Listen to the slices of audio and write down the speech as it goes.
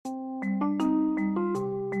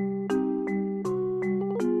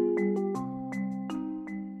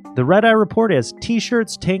The Red Eye Report has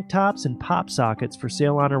t-shirts, tank tops, and pop sockets for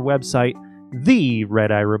sale on our website,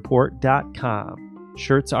 theredeyereport.com.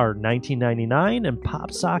 Shirts are $19.99 and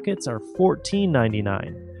pop sockets are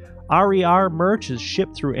 $14.99. RER merch is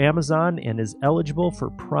shipped through Amazon and is eligible for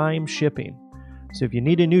Prime shipping. So if you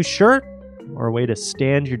need a new shirt or a way to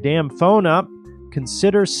stand your damn phone up,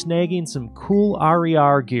 consider snagging some cool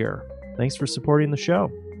RER gear. Thanks for supporting the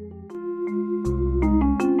show.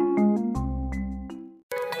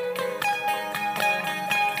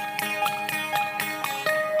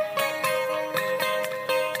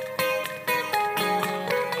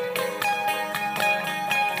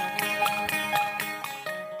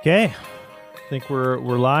 Okay, I think we're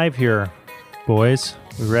live here, boys.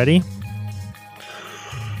 We ready?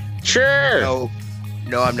 Sure. No,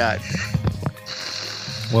 I'm not.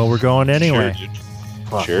 Well, we're going anyway.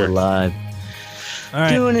 Sure. We're live. All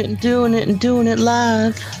right. Doing it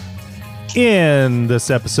live. In this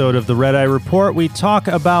episode of the Red Eye Report, we talk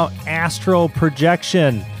about astral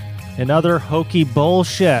projection and other hokey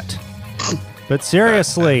bullshit. But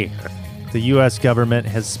seriously, the U.S. government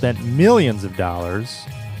has spent millions of dollars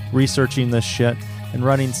researching this shit and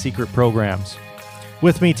running secret programs.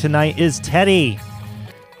 With me tonight is Teddy.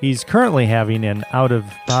 He's currently having an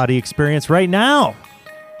out-of-body experience right now.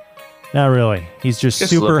 Not really. He's just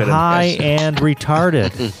super high and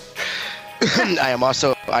retarded. I am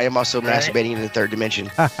also masturbating in the third dimension.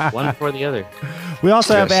 One for the other. We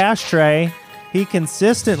also have Ashtray. He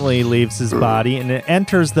consistently leaves his body and it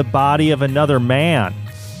enters the body of another man.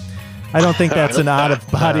 I don't think that's an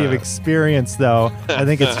out-of-body experience, though. I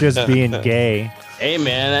think it's just being gay. Hey,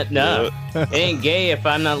 man, it ain't gay if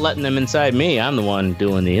I'm not letting them inside me. I'm the one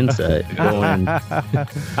doing the inside. I'm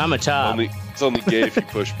a top. It's only gay if you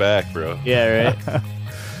push back, bro. Yeah,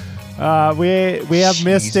 right. We have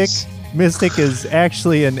Mystic. Mystic is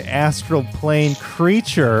actually an astral plane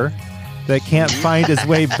creature that can't find his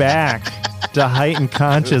way back to heightened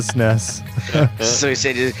consciousness. So he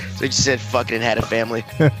said fucking and had a family.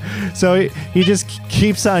 So he just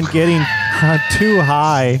keeps on getting too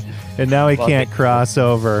high, and now he can't cross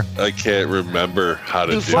over. I can't remember how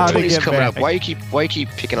to do it. Coming up. Why you keep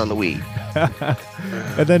picking on the weed?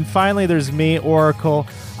 And then finally there's me, Oracle.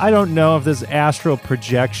 I don't know if this astral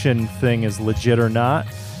projection thing is legit or not,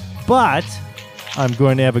 but I'm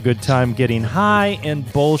going to have a good time getting high and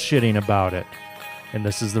bullshitting about it. And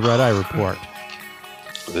this is the Red Eye Report.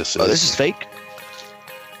 This is fake?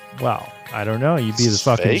 Well, I don't know. You be the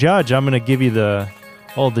fucking fake? judge. I'm going to give you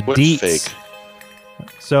all the What's deets. fake?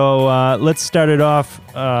 So let's start it off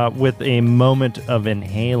with a moment of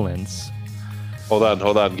inhalants. Hold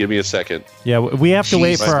on. Give me a second. Yeah, we have to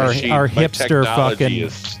wait for our hipster fucking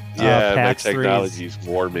my PAX technology is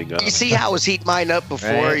warming up. You see how I was heating mine up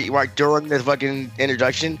before, during the fucking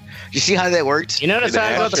introduction? You see how that worked? You know what I'm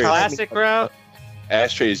talking about, the classic route?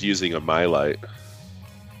 Ashtray is using a My Light.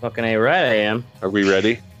 Fucking A right I am. Are we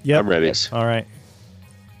ready? Yep. I'm ready. Yes. All right.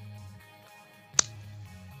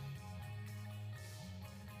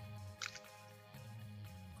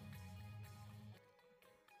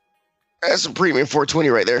 That's some premium 420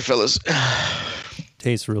 right there, fellas.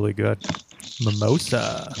 Tastes really good.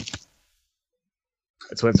 Mimosa.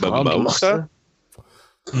 That's what it's called. Mimosa?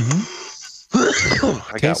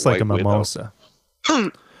 Mm-hmm. Tastes like a mimosa.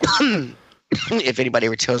 If anybody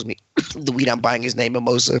ever tells me the weed I'm buying is named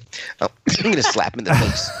Mimosa, I'm going to slap him in the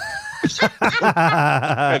face.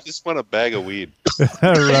 I just want a bag of weed.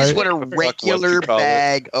 I just want a regular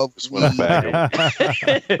bag of weed.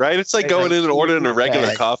 Right? It's like going in and ordering a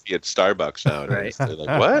regular coffee at Starbucks now. Right. They're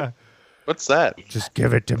like, what? What's that? Just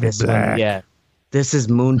give it to me black. Yeah. This is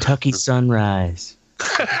Moontucky Sunrise.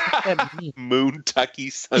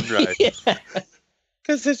 Moontucky Sunrise. Yeah.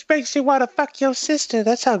 Because this makes you want to fuck your sister.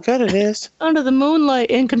 That's how good it is. Under the moonlight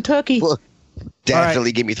in Kentucky. Well,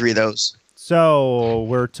 definitely give me 3 of those. So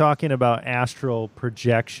we're talking about astral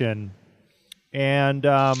projection. And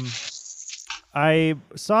I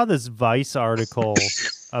saw this Vice article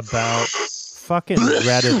about fucking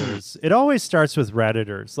Redditors. It always starts with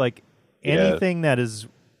Redditors. Like anything that is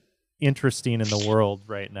interesting in the world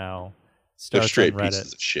right now They're starts straight on Reddit.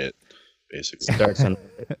 pieces of shit, basically. Starts on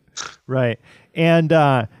Right. And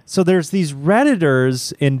so there's these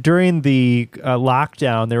Redditors, and during the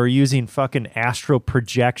lockdown, they were using fucking astral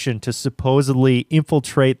projection to supposedly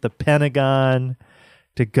infiltrate the Pentagon,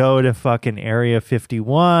 to go to fucking Area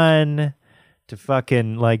 51, to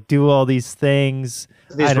fucking like do all these things.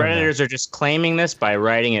 These Redditors are just claiming this by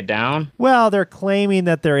writing it down? Well, they're claiming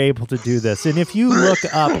that they're able to do this. And if you look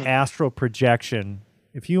up astral projection,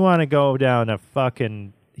 if you want to go down a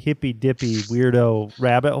fucking hippy dippy weirdo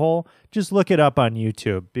rabbit hole, just look it up on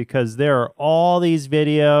YouTube, because there are all these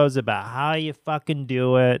videos about how you fucking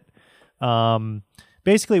do it.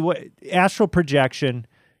 Basically, what astral projection,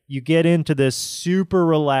 you get into this super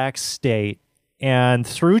relaxed state, and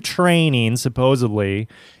through training, supposedly,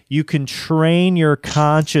 you can train your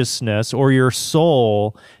consciousness or your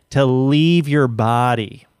soul to leave your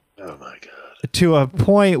body. Oh my God. To a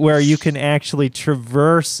point where you can actually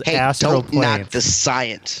traverse astral don't planes. knock the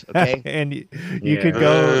science, okay? And you could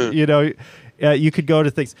go, you could go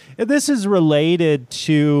to things. And this is related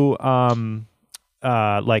to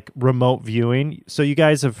like remote viewing. So you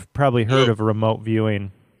guys have probably heard of remote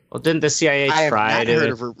viewing. Well, didn't the CIA I have try not to? heard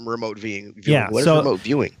of remote viewing. Yeah, What is so- remote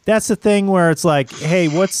viewing? That's the thing where it's like, hey,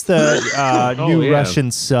 what's the new yeah.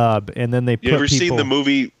 Russian sub? And then they put You ever people. seen the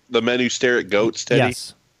movie The Men Who Stare at Goats, Teddy?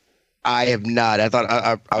 Yes. I have not. I thought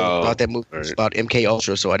I Oh, thought that movie was alright. about MK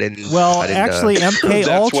Ultra, so I didn't. Well, I didn't, actually, MK That's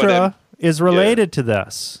what Ultra is related to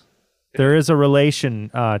this. There is a relation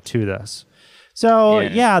to this. So,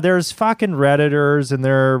 yeah, there's fucking Redditors, and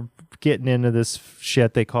they're getting into this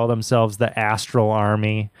shit. They call themselves the Astral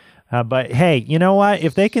Army. But, hey, you know what?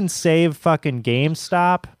 If they can save fucking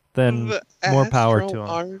GameStop, then more power to them.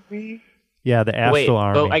 Army? Yeah, the Astral Wait,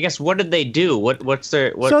 Army. but I guess what did they do? What's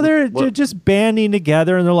their? What, So they're what- just banding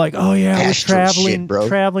together, and they're like, "Oh yeah, Astral we're shit, bro.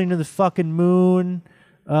 traveling to the fucking moon.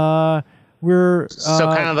 We're so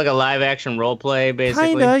kind of like a live action role play, basically.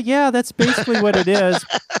 kinda, yeah. That's basically what it is.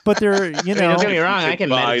 But they're, you I mean, know, don't get me wrong. I can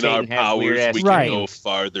Combine meditate our and have weird powers, ass. we Right. can go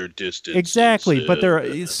farther distance. exactly. But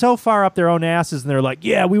they're so far up their own asses, and they're like,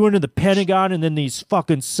 "Yeah, we went to the Pentagon, and then these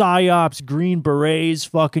fucking psyops, Green Berets,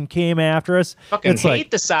 fucking came after us." Fucking It's hate like,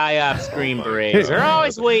 the psyops Green Berets. They're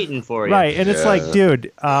always waiting for you. right, and it's like,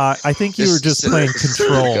 dude, I think you were just playing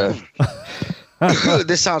Control.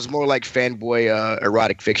 This sounds more like fanboy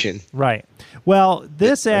erotic fiction. Right. Well,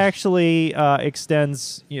 this actually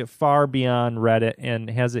extends far beyond Reddit and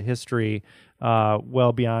has a history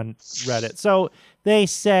well beyond Reddit. So they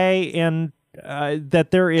say that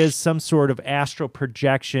there is some sort of astral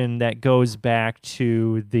projection that goes back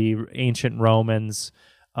to the ancient Romans,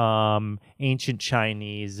 ancient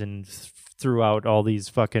Chinese, and throughout all these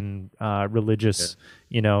fucking religious,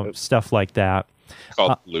 stuff like that.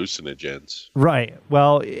 called hallucinogens. Right.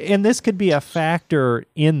 Well, and this could be a factor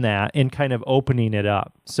in that, in kind of opening it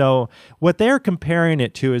up. So what they're comparing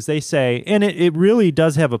it to is they say, and it really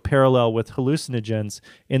does have a parallel with hallucinogens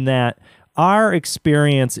in that our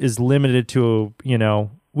experience is limited to,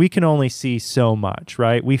 we can only see so much,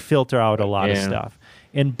 right? We filter out a lot of stuff.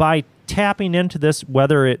 And by tapping into this,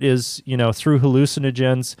 whether it is, through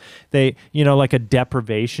hallucinogens, they, like a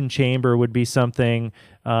deprivation chamber would be something,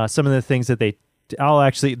 some of the things that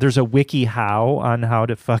there's a wiki how on how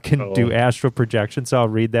to fucking do astral projection, so I'll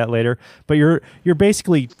read that later. But you're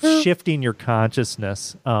basically shifting your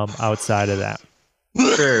consciousness outside of that.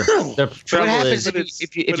 Sure. The trouble happens is,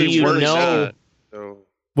 if you know,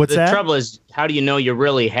 What's the that? trouble is, how do you know you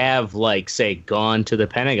really have, like, say, gone to the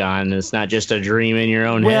Pentagon and it's not just a dream in your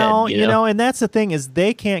own Well, head? and that's the thing is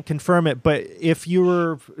they can't confirm it. But if you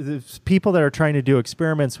were the people that are trying to do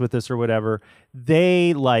experiments with this or whatever,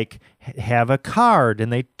 they have a card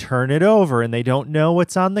and they turn it over and they don't know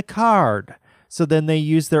what's on the card. So then they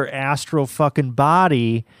use their astral fucking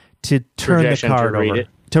body to turn Projection the to card read over it.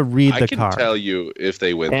 to read I the can card. tell you if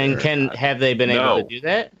they went And there. have they been able No. to do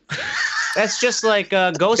that? That's just like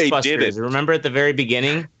Ghostbusters. Remember at the very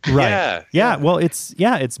beginning? Right. Yeah. Well, it's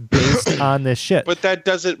based on this shit. But that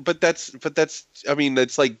doesn't. But that's. I mean,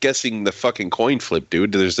 that's like guessing the fucking coin flip,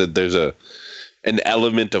 dude. There's an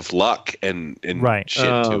element of luck and Right. shit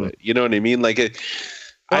to it. You know what I mean? Like it.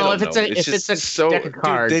 Well, I if don't it's know. a if it's a so, deck of dude,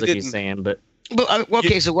 cards, they like you're didn't- saying, but But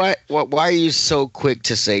okay, so why are you so quick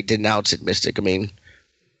to say denounce it, Mystic? I mean,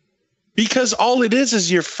 Because all it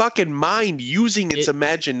is your fucking mind using its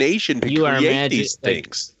imagination to you are create these like,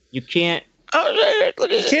 things. you can't.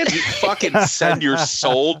 You can't fucking send your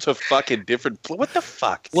soul to fucking different. What the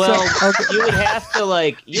fuck? Well, you would have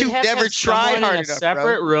to You've have to never have tried someone hard in a enough,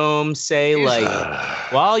 separate bro. room say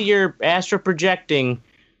while you're astral projecting,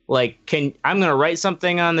 I'm gonna write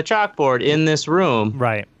something on the chalkboard in this room,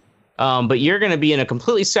 Right. but you're gonna be in a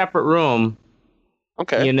completely separate room,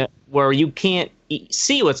 Okay. where you can't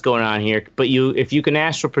see what's going on here, but if you can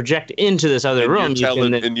astral project into this other room,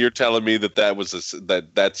 And you're telling me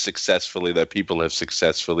that successfully, that people have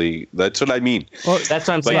successfully. That's what I mean. Well, that's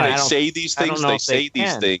what I'm Like saying. they say these I don't things, know they if say they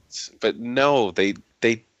these can. things, but no, they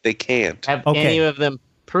can't. Have Okay. any of them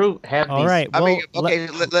have All these. right. I well, mean, okay,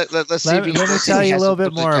 let's see. let me tell you a little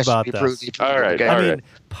bit more about this. All right. I mean,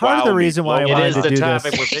 part of the Wow me. reason why I It wanted is to the do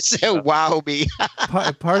topic this. we're He said, "Wow, me."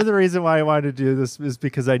 Part of the reason why I wanted to do this is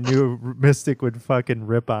because I knew Mystic would fucking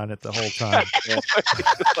rip on it the whole time.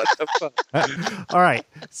 What the fuck? All right.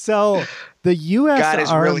 So the U.S. God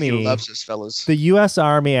is really Army loves us, fellas. The U.S.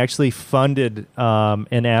 Army actually funded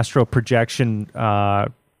an astral projection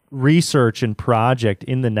research and project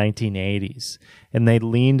in the 1980s, and they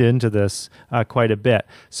leaned into this quite a bit.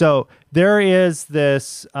 So there is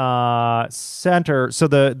this center. So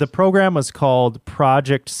the program was called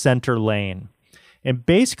Project Center Lane, and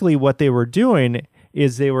basically what they were doing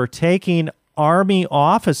is they were taking Army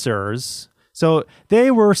officers. So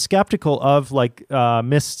they were skeptical of like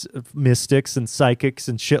mystics and psychics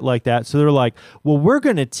and shit like that. So they're like, well, we're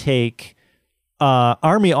going to take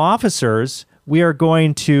Army officers. We are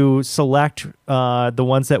going to select the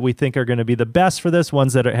ones that we think are going to be the best for this,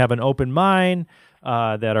 ones that have an open mind,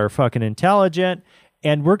 that are fucking intelligent,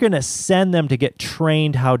 and we're going to send them to get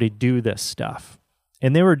trained how to do this stuff.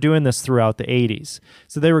 And they were doing this throughout the 80s.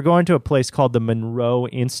 So they were going to a place called the Monroe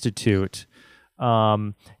Institute.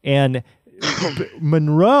 And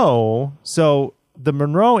Monroe, so the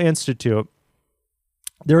Monroe Institute,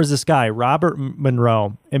 there was this guy, Robert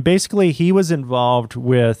Monroe, and basically he was involved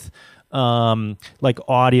with like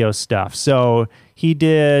audio stuff. So he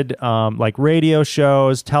did like radio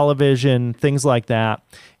shows, television, things like that,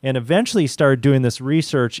 and eventually started doing this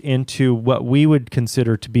research into what we would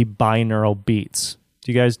consider to be binaural beats.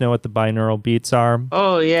 Do you guys know what the binaural beats are?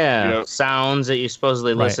 Oh, yeah. Yeah. Sounds that you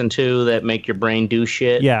supposedly Right. listen to that make your brain do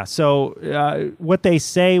shit. Yeah. So what they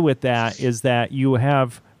say with that is that you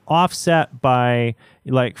have offset by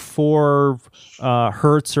like 4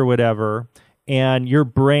 hertz or whatever, and your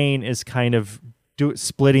brain is kind of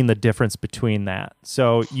splitting the difference between that.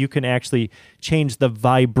 So you can actually change the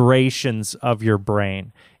vibrations of your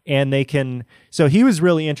brain. And they can, so he was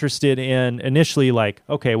really interested in initially like,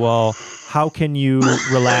 okay, well, how can you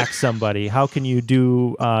relax somebody? How can you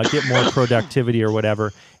get more productivity or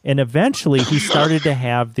whatever? And eventually he started to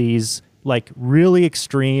have these like really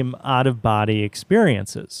extreme out of body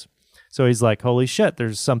experiences. So he's like, holy shit,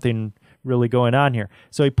 there's something really going on here.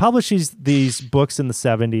 So he publishes these books in the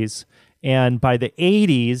 70s. And by the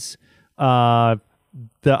 80s,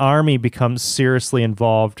 the Army becomes seriously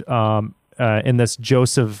involved in this.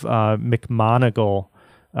 Joseph McMoneagle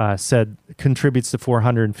said contributes to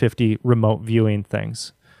 450 remote viewing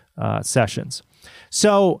sessions.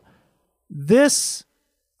 So this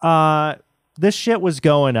shit was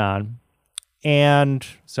going on, and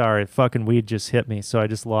sorry, fucking weed just hit me, so I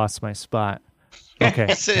just lost my spot. Okay.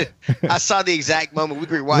 I saw the exact moment. We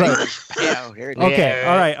rewinded. Yeah, here it is. Okay.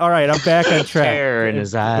 Yeah. All right. I'm back on track. Terror in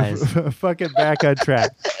his eyes. Fucking back on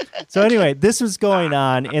track. So anyway, this was going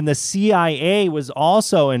on, and the CIA was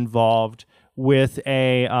also involved with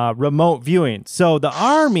a remote viewing. So the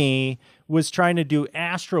Army was trying to do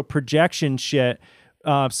astral projection shit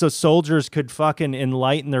so soldiers could fucking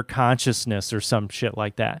enlighten their consciousness or some shit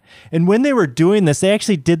like that. And when they were doing this, they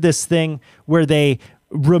actually did this thing where they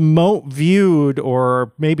remote viewed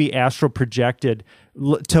or maybe astral projected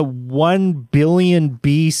to 1 billion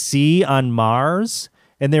BC on Mars.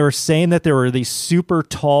 And they were saying that there were these super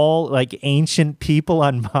tall, like ancient people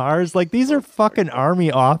on Mars. Like these are fucking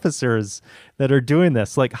Army officers that are doing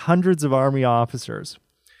this, like hundreds of Army officers.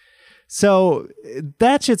 So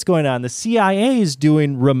that shit's going on. The CIA is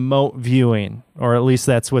doing remote viewing, or at least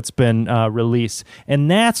that's what's been released.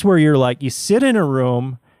 And that's where you're like, you sit in a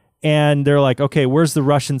room and they're like, okay, where's the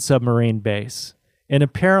Russian submarine base? And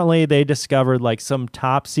apparently they discovered like some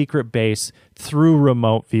top secret base through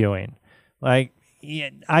remote viewing. Like,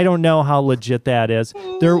 I don't know how legit that is.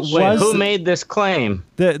 Wait, who made this claim?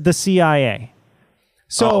 The CIA.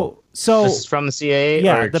 So This is from the CIA?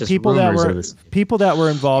 yeah, or the just people that rumors of were this? people that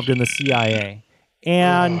were involved in the CIA,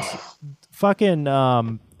 and fucking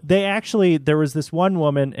there was this one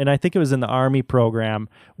woman, and I think it was in the Army program,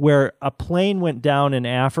 where a plane went down in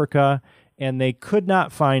Africa, and they could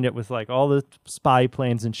not find it with like all the spy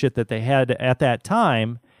planes and shit that they had at that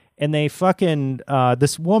time, and they fucking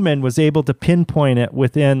this woman was able to pinpoint it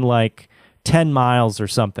within like 10 miles or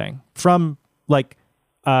something from like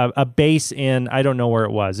a base in, I don't know where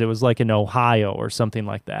it was. It was like in Ohio or something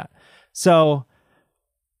like that. So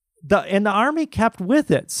the Army kept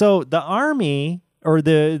with it. So the Army or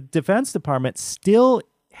the Defense Department still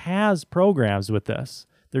has programs with this.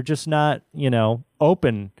 They're just not,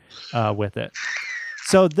 open with it.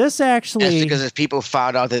 So this actually, That's because if people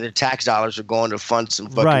found out that their tax dollars are going to fund some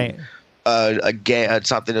fucking right.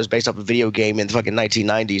 something that was based off a video game in the fucking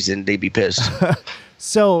 1990s, then they'd be pissed.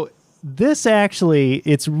 So this actually,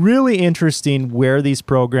 it's really interesting where these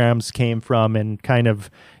programs came from and kind of,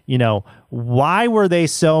 why were they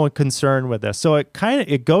so concerned with this? So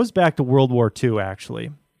it goes back to World War II,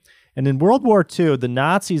 actually. And in World War II, the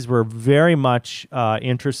Nazis were very much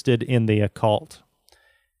interested in the occult.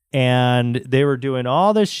 And they were doing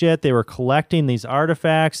all this shit. They were collecting these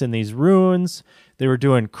artifacts and these runes. They were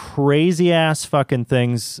doing crazy ass fucking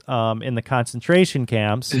things in the concentration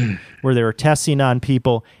camps where they were testing on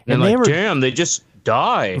people. And they were, damn, they just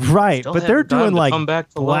died. Right, Still but they're doing like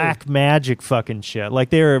black life. magic fucking shit. Like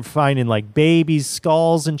they were finding like babies'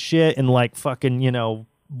 skulls and shit and like fucking,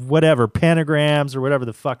 whatever, pentagrams or whatever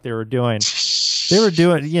the fuck they were doing. They were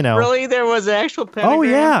doing, Really? There was an actual pentagram? Oh,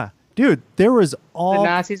 yeah. Dude, there was all... The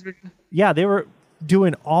Nazis were... Yeah, they were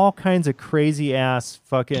doing all kinds of crazy ass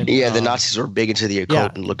fucking... Yeah, the Nazis were big into the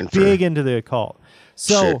occult and looking for... big into the occult.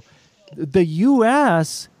 So the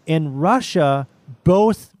U.S. and Russia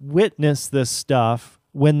both witnessed this stuff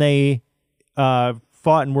when they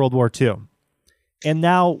fought in World War II. And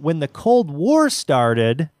now when the Cold War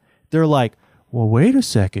started, they're like, well, wait a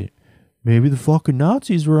second. Maybe the fucking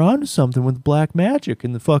Nazis were onto something with black magic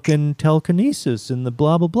and the fucking telekinesis and the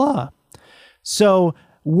blah, blah, blah. So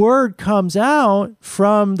word comes out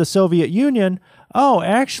from the Soviet Union, oh,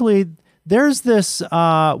 actually, there's this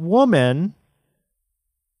woman,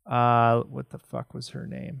 what the fuck was her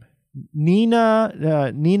name? Nina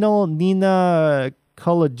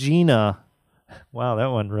Kolagina. Wow,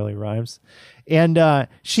 that one really rhymes. And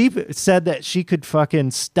she said that she could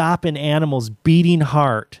fucking stop an animal's beating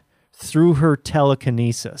heart through her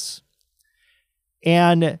telekinesis.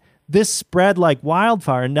 And this spread like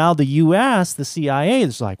wildfire. And now the U.S., the CIA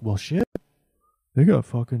is like, well, shit, they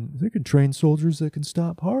can train soldiers that can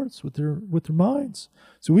stop hearts with their minds.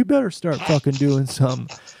 So we better start fucking doing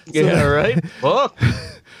something. Right? Fuck.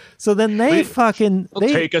 So then they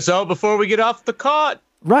take us out before we get off the cot.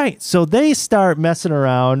 Right. So they start messing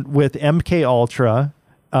around with MK Ultra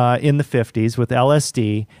in the 50s with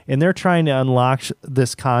LSD, and they're trying to unlock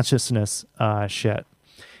this consciousness shit.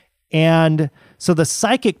 And so the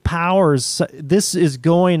psychic powers, this is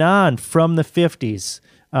going on from the 50s,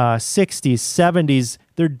 60s, 70s.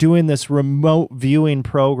 They're doing this remote viewing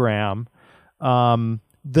program.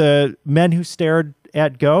 The Men Who Stared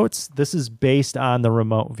at Goats, this is based on the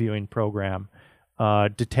remote viewing program,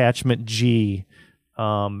 Detachment G.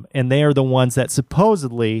 And they are the ones that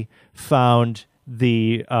supposedly found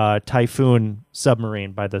the Typhoon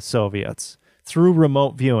submarine by the Soviets through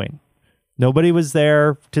remote viewing. Nobody was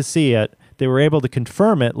there to see it. They were able to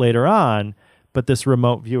confirm it later on, but this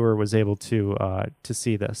remote viewer was able to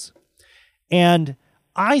see this. And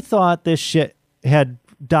I thought this shit had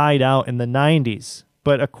died out in the 90s,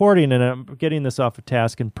 but according, and I'm getting this off of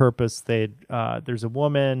Task and Purpose, there's a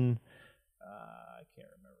woman, I can't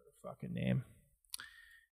remember the fucking name.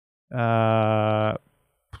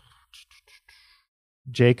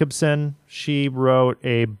 Jacobson, she wrote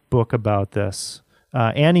a book about this.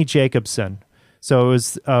 Annie Jacobson. So it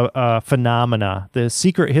was a phenomena, the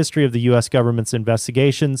secret history of the U.S. government's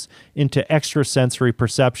investigations into extrasensory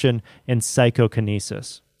perception and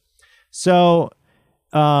psychokinesis. So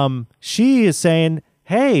she is saying,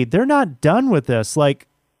 hey, they're not done with this. Like,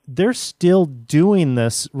 they're still doing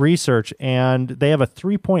this research, and they have a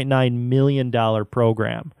 $3.9 million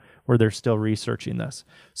program where they're still researching this.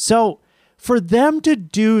 So for them to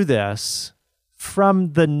do this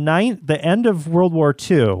from the end of World War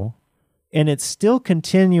II, and it's still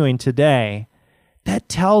continuing today, that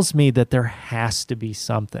tells me that there has to be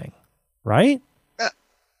something, right?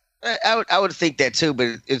 I would think that too,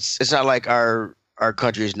 but it's not like our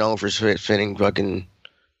country is known for spending fucking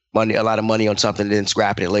money, a lot of money on something and then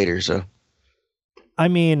scrapping it later. So, I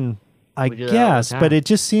mean, I guess, but it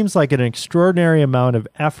just seems like an extraordinary amount of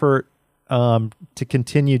effort to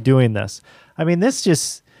continue doing this. I mean, this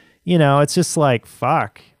just, it's just like,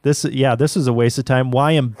 fuck. This is a waste of time.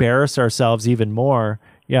 Why embarrass ourselves even more?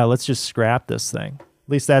 Yeah, let's just scrap this thing. At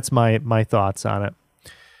least that's my thoughts on it.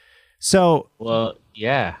 So, well,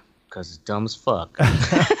 yeah, because it's dumb as fuck.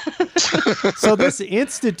 So this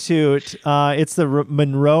institute, it's the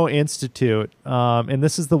Monroe Institute, and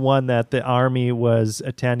this is the one that the Army was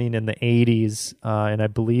attending in the 80s and I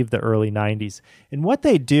believe the early 90s. And what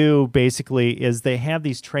they do basically is they have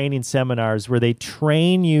these training seminars where they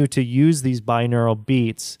train you to use these binaural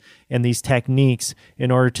beats and these techniques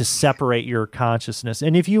in order to separate your consciousness.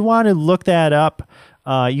 And if you want to look that up,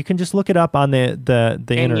 you can just look it up on the internet.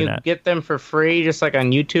 Can you get them for free, just like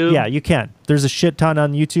on YouTube? Yeah, you can. There's a shit ton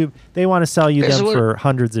on YouTube. They want to sell you them for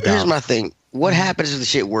hundreds of dollars. Here's my thing. What happens if the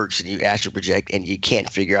shit works and you astral project and you can't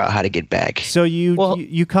figure out how to get back? So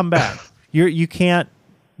you come back. You can't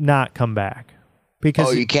not come back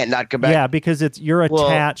because you can't not come back. Yeah, because you're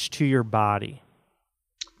attached to your body.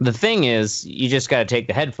 The thing is, you just got to take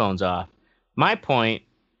the headphones off. My point,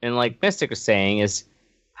 and like Mystic was saying, is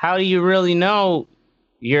how do you really know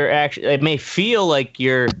you're actually? It may feel like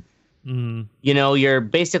you're, you're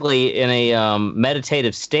basically in a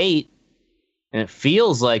meditative state, and it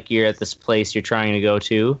feels like you're at this place you're trying to go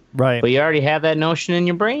to, right? But you already have that notion in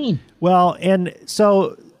your brain. Well, and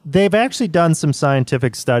so they've actually done some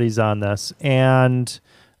scientific studies on this, and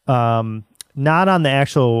not on the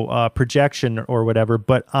actual projection or whatever,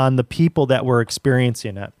 but on the people that were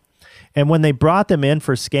experiencing it. And when they brought them in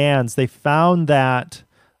for scans, they found that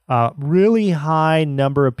really high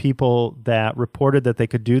number of people that reported that they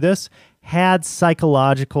could do this had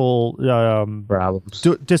psychological problems,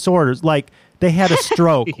 disorders, like they had a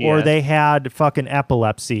stroke or they had fucking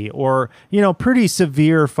epilepsy or, pretty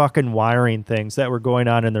severe fucking wiring things that were going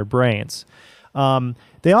on in their brains.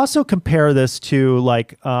 They also compare this to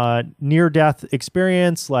like near-death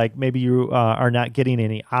experience, like maybe you are not getting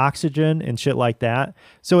any oxygen and shit like that.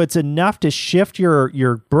 So it's enough to shift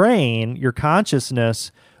your brain, your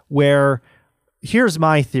consciousness, where here's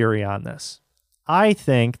my theory on this. I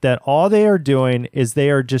think that all they are doing is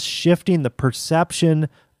they are just shifting the perception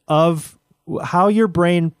of how your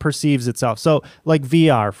brain perceives itself. So like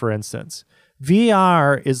VR, for instance.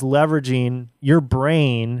 VR is leveraging your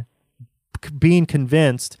brain being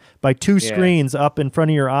convinced by two screens up in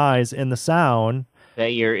front of your eyes and the sound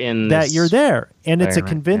that you're in that you're there, and it's a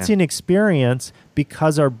convincing experience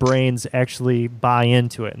because our brains actually buy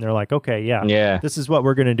into it and they're like, okay, this is what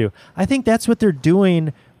we're going to do. I think that's what they're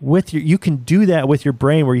doing with you can do that with your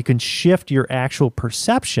brain, where you can shift your actual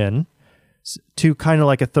perception to kind of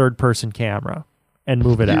like a third person camera and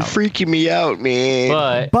move it out. You're freaking me out,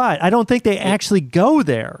 man. But I don't think they actually go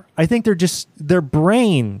there. I think they're just their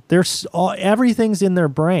brain. Everything's in their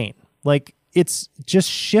brain. Like it's just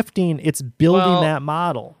shifting. It's building that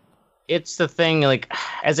model. It's the thing. Like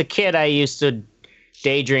as a kid, I used to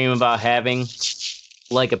daydream about having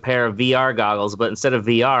like a pair of VR goggles, but instead of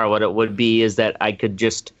VR, what it would be is that I could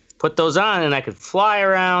just put those on and I could fly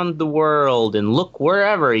around the world and look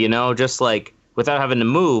wherever, just like without having to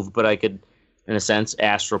move, but I could, in a sense,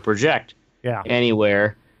 astral project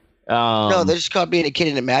anywhere. No, they just called being a kid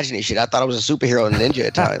and imagining shit. I thought I was a superhero and ninja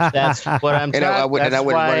at times. That's what I'm saying. I wouldn't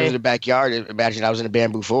run into the backyard and imagine I was in a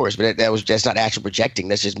bamboo forest, but that's not actual projecting.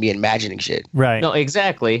 That's just me imagining shit. Right. No,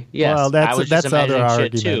 exactly. Yes. Well, that's other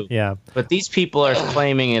argument. Too. Yeah. But these people are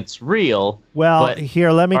claiming it's real. Well,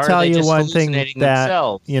 here, let me tell you one thing that,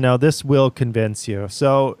 themselves? This will convince you.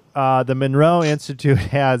 So the Monroe Institute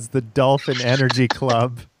has the Dolphin Energy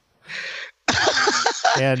Club.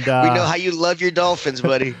 And we know how you love your dolphins,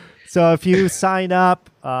 buddy. So if you sign up,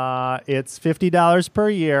 it's $50 per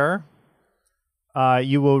year.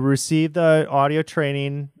 You will receive the audio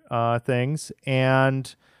training things,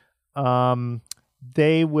 and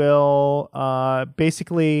they will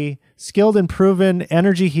basically skilled and proven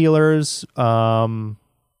energy healers.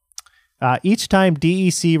 Each time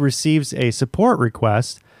DEC receives a support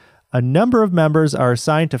request, a number of members are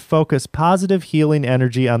assigned to focus positive healing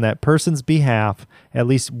energy on that person's behalf at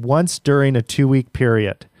least once during a 2-week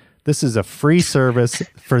period. This is a free service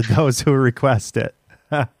for those who request it.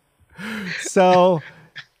 So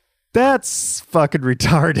that's fucking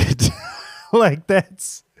retarded. Like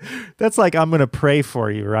that's like, I'm going to pray for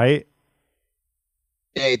you, right?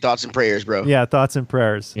 Hey, thoughts and prayers, bro. Yeah, thoughts and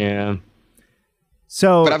prayers. Yeah.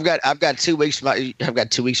 So, but I've got 2 weeks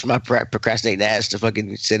for my procrastinating ass to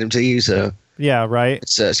fucking send them to you. So yeah, right.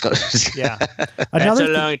 It's yeah. That's how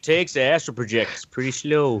long it takes to astral project. It's pretty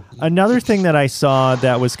slow. Another thing that I saw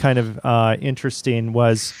that was kind of interesting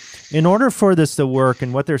was, in order for this to work,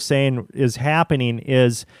 and what they're saying is happening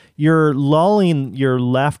is you're lulling your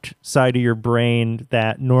left side of your brain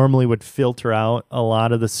that normally would filter out a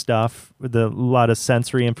lot of the stuff, a lot of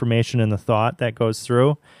sensory information and the thought that goes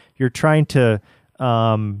through. You're trying to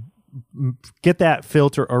get that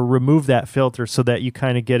filter or remove that filter so that you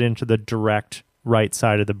kind of get into the direct right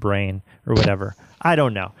side of the brain or whatever. I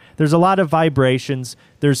don't know. There's a lot of vibrations.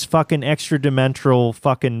 There's fucking extra dimensional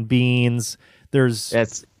fucking beings.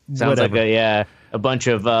 Sounds like a bunch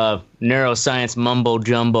of neuroscience mumbo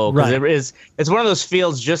jumbo. Because it's one of those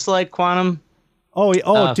fields just like quantum. Dude,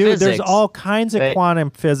 physics. There's all kinds of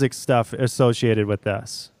quantum physics stuff associated with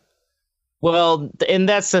this. Well, and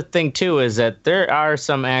that's the thing, too, is that there are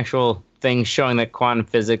some actual things showing that quantum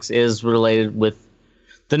physics is related with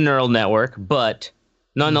the neural network. But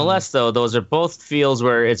nonetheless, though, those are both fields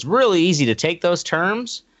where it's really easy to take those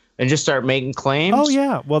terms and just start making claims. Oh,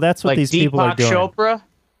 yeah. Well, that's what like these people are doing. Chopra.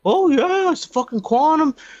 Oh, yeah, it's fucking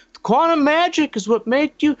quantum quantum magic is what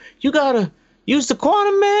make you gotta use the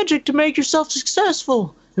quantum magic to make yourself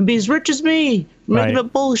successful and be as rich as me. Making Right.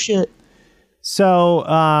 up bullshit. So,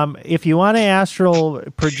 if you want to astral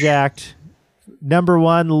project, number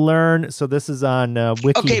one, learn. So this is on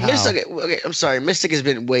WikiHow. Okay, Mystic. Okay, I'm sorry. Mystic has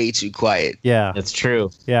been way too quiet. Yeah, That's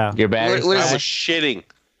true. yeah. Your battery's What is I fine. was shitting.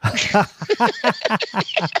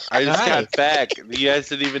 I just got back. You guys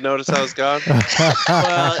didn't even notice I was gone.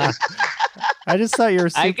 Well, I just thought you were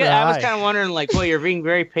super I was high. kind of wondering, like, well, you're being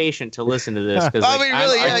very patient to listen to this. Cause, I like, mean,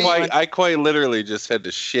 really, I'm- yeah, I quite literally just had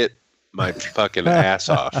to shit my fucking ass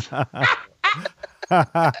off.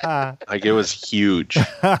 Like it was huge.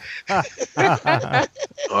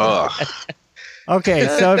 Ugh. Okay,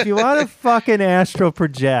 so if you want to fucking astral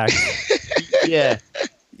project, yeah.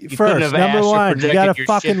 couldn't first, have number astral one, you projected got to your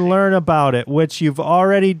fucking shit. learn about it, which you've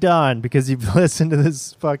already done because you've listened to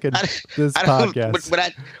this fucking this I don't.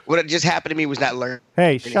 podcast. What just happened to me was not learned.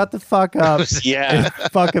 Hey, shut the fuck up Yeah.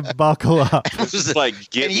 and fucking buckle up. This is like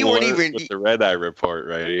get And you weren't more even- with the Red Eye Report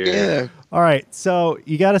right here. Yeah. All right, so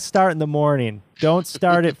you got to start in the morning. Don't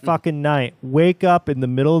start at fucking night. Wake up in the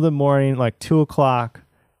middle of the morning, like 2 o'clock,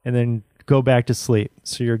 and then go back to sleep.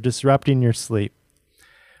 So you're disrupting your sleep.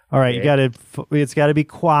 All right, you got to. It's got to be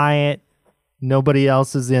quiet. Nobody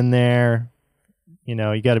else is in there. You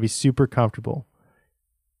know, you got to be super comfortable.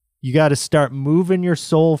 You got to start moving your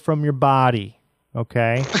soul from your body.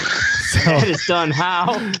 Okay. That is done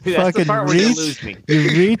how? That's the Fucking part where you reach- lose me. You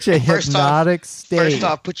reach a First off- hypnotic state. First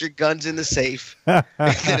off, put your guns in the safe. That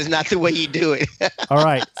is not the way you do it. All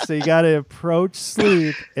right, so you got to approach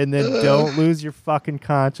sleep and then don't lose your fucking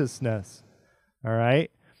consciousness. All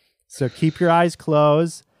right? So keep your eyes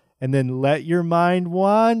closed and then let your mind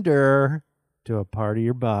wander to a part of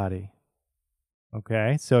your body.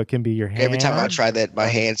 Okay? So it can be your hand, Every time I try that, my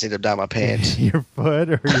hands end up down my pants. your foot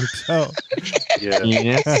or your toe. Yeah.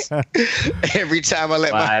 Yes. Every time I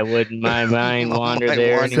let my Why wouldn't my mind wander mind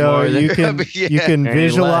there wander. So anymore? you can Yeah. you can Very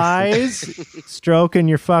visualize stroking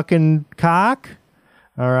your fucking cock.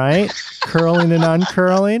 All right? Curling and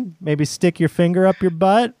uncurling. Maybe stick your finger up your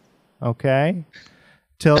butt. Okay?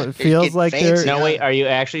 Till it feels getting like fancy. they're No, wait. Are you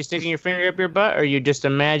actually sticking your finger up your butt, or are you just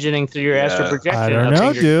imagining through your astral Yeah. projection? I don't a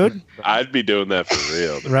know, finger- dude. I'd be doing that for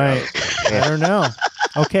real. to be Right. honest with you. I don't know.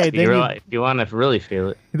 Okay, If then if you want to really feel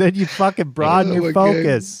it. then you fucking broaden Oh your my God.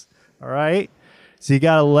 focus. All right? So you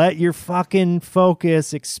got to let your fucking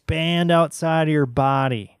focus expand outside of your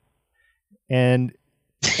body. And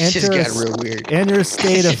It just got real weird. enter a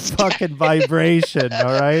state of fucking vibration,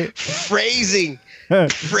 all right? Phrasing. Are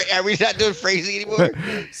we not doing phrasing anymore?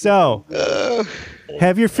 So, Uh,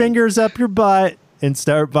 have your fingers up your butt and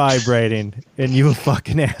start vibrating, and you will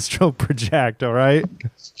fucking astral project, all right?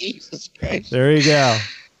 Jesus Christ. There you go.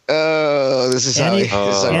 Oh, this is how. Any, this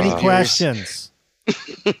is how any it questions?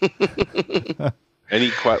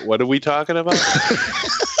 What are we talking about?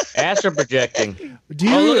 Astral projecting. Do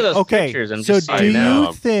you, Oh, look at those okay, pictures. I'm so just do saying I know, you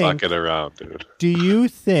I'm think fucking around, dude. do you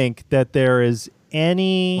think that there is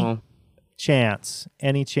any Well, chance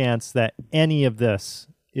that any of this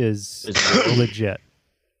is Is real? legit?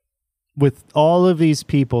 With all of these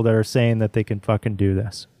people that are saying that they can fucking do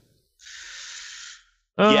this.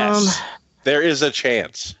 Yes, there is a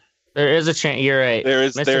chance. There is a chance. You're right.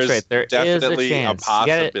 There's Mr. Straight, there is definitely a chance.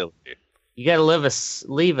 possibility. You gotta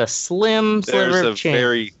leave a slim sliver There's a of chance.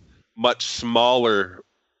 very much smaller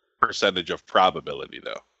percentage of probability,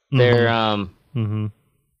 though. There, Mm-hmm.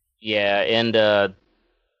 yeah, and I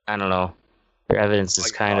don't know. Their evidence is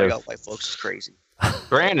Like, kind oh, of y'all white folks is crazy.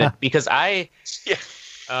 granted because Yeah.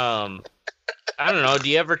 I don't know. Do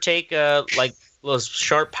you ever take like those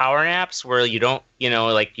short power naps where you don't,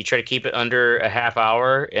 like you try to keep it under a half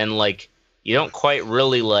hour and like you don't quite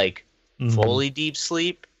really like Mm-hmm. fully deep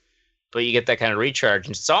sleep, but you get that kind of recharge.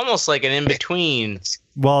 And it's almost like an in between.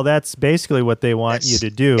 Well, that's basically what they want you to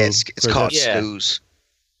do. It's for called this. Yeah. snooze.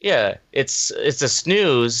 Yeah, it's a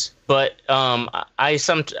snooze, but I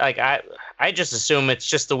just assume it's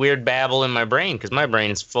just the weird babble in my brain because my brain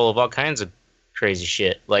is full of all kinds of crazy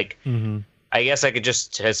shit. Like Mhm. I guess I could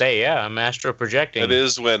just say, yeah, I'm astral projecting. It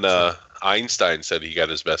is when Einstein said he got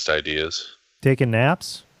his best ideas. Taking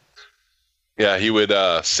naps? Yeah, he would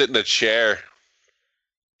sit in a chair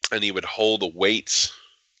and he would hold the weights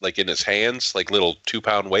like in his hands, like little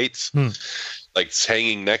 2-pound weights, like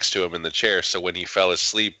hanging next to him in the chair. So when he fell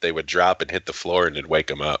asleep, they would drop and hit the floor and it'd wake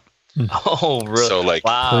him up. Oh, really? So, like,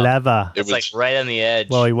 wow, Clever. It it's was like right on the edge.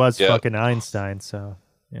 Well, he was Yeah. fucking Einstein, so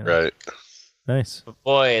yeah. right. Nice. But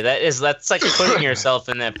boy, that's like putting yourself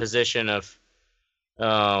in that position of,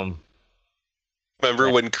 Remember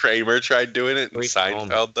when Kramer tried doing it in Brief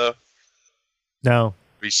Seinfeld, though? No.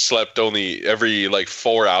 He slept only every like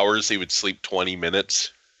 4 hours. He would sleep 20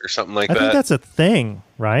 minutes or something like I that. think that's a thing,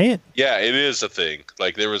 right? Yeah, it is a thing.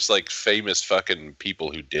 Like there was like famous fucking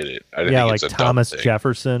people who did it. I Yeah, think like it's a dumb Thomas thing.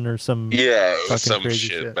 Jefferson or some. Yeah, it fucking was some crazy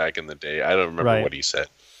shit, shit. back in the day. I don't remember Right. what he said.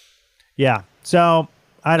 Yeah. So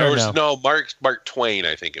I There don't was know. no Mark Twain,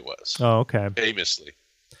 I think it was. Oh, okay. Famously.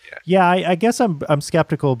 Yeah, I guess I'm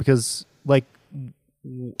skeptical because like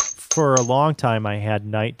for a long time I had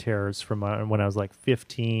night terrors from when I was like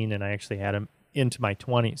 15, and I actually had them into my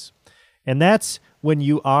 20s, and that's when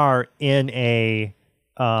you are in a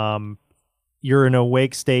you're in an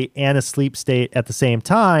awake state and a sleep state at the same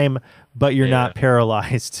time, but you're not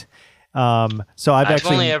paralyzed. So I've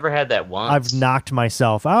actually only ever had that once. I've knocked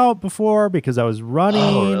myself out before because I was running.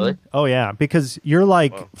 Oh, really? Oh yeah, because you're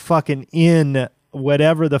like fucking in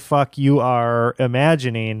whatever the fuck you are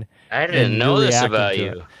imagining. I didn't and know you're this reacting about to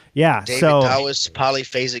you. it. Yeah. David, so how is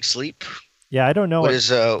polyphasic sleep? yeah, I don't know what,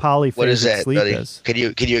 polyphasic what is that, sleep buddy? is. Can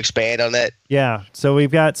you expand on that? Yeah. So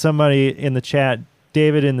we've got somebody in the chat,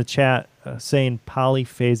 David in the chat, saying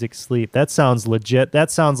polyphasic sleep. That sounds legit.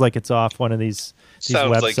 That sounds like it's off one of these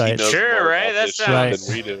Sounds websites. like he knows Sure, more right? about That this shit sounds-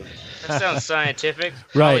 than we do. That sounds scientific.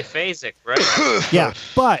 Right. Polyphasic, right? Yeah,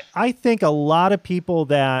 but I think a lot of people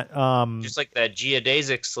that Just like that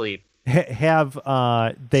geodesic sleep. have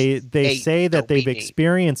they Hey, say that don't they've beat me.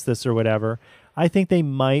 experienced this or whatever. I think they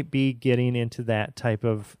might be getting into that type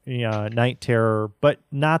of night terror, but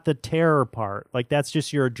not the terror part. Like that's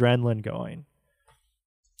just your adrenaline going.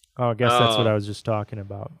 Oh, I guess that's what I was just talking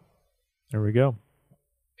about. There we go.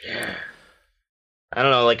 I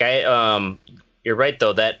don't know, like you're right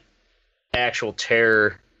though, that actual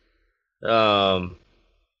terror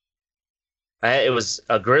it was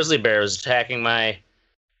a grizzly bear was attacking my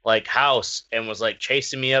like house and was like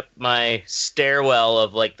chasing me up my stairwell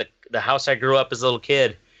of like the house I grew up as a little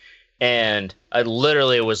kid, and I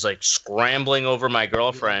literally was like scrambling over my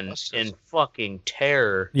girlfriend in fucking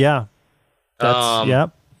terror. Yeah. That's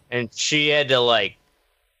yep. And she had to like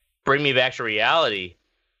bring me back to reality.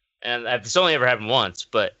 And it's only ever happened once,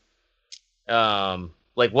 but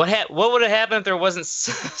like what would have happened if there wasn't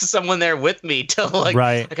someone there with me to like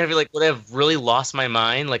Right. like I'd be like, would I have really lost my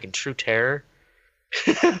mind like in true terror?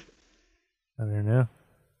 I don't know.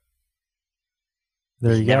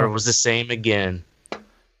 There you Never go. was the same again.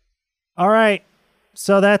 All right.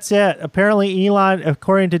 So that's it. Apparently Elon,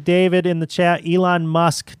 according to David in the chat, Elon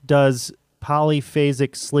Musk does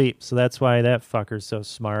polyphasic sleep. So that's why that fucker's so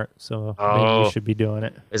smart. So maybe we should be doing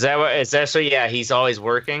it. Is that so? Yeah, he's always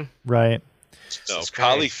working. Right. No, Jesus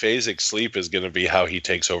Christ. polyphasic sleep is going to be how he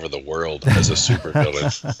takes over the world as a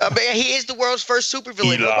supervillain. Man, he is the world's first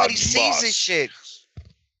supervillain. Elon Nobody sees Musk. this shit.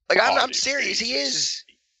 Like I'm serious. He is.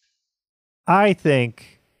 I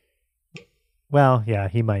think. Well, yeah,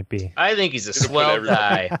 he might be. I think he's a Just put swell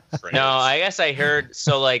everybody guy. in France. No, I guess I heard.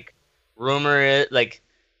 So like, rumor is like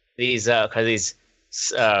these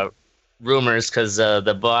rumors because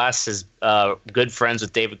the boss is good friends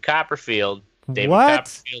with David Copperfield. David What?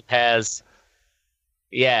 Copperfield has,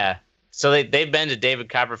 yeah. So they've been to David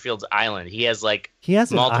Copperfield's island. He has like He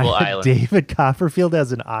has multiple an islands. David Copperfield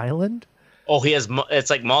has an island? He has. It's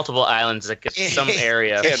like multiple islands, like some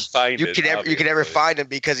area. Can't find You it, can never obviously. find him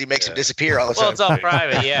because he makes him disappear all the time. Well, it's all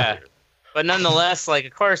private, yeah. But nonetheless, like,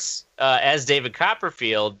 of course, as David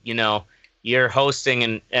Copperfield, you're hosting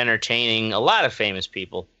and entertaining a lot of famous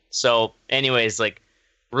people. So, anyways, like,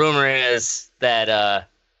 rumor is that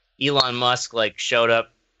Elon Musk, like, showed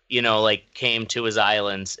up, like, came to his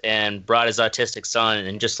islands and brought his autistic son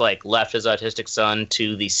and just, like, left his autistic son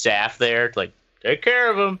to the staff there to, like, take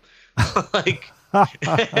care of him. Like,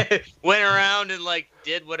 went around and, like,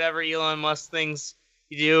 did whatever Elon Musk things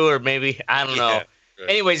you do, or maybe, I don't know. Yeah. Right.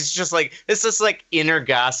 Anyways, it's just like this like inner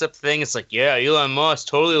gossip thing. It's like, yeah, Elon Musk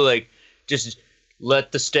totally like just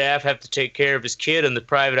let the staff have to take care of his kid on the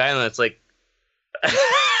private island. It's like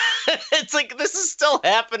it's like this is still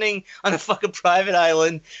happening on a fucking private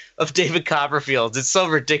island of David Copperfield. It's so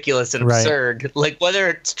ridiculous and Right. absurd. Like whether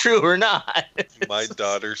it's true or not. My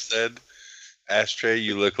daughter said, Ashtray,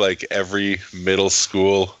 you look like every middle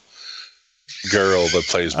school girl that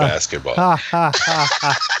plays basketball Nice.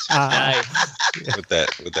 with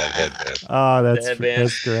that headband. Oh, that's Headband.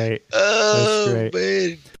 that's great. Oh, That's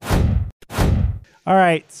man. All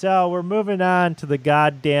right, so we're moving on to the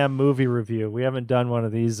goddamn movie review. We haven't done one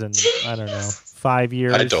of these in I don't know 5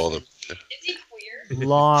 years. I told him.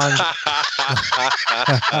 Long.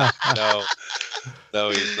 No,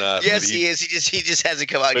 he's not. Yes, but he is. He just hasn't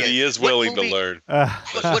come out But yet. he is What willing to movie- learn.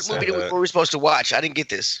 What movie were we supposed to watch? I didn't get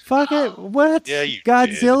this. Fuck it. What? Yeah, you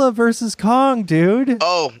Godzilla versus Kong, dude.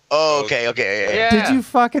 Oh, okay. Yeah. Did you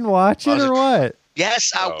fucking watch it or what?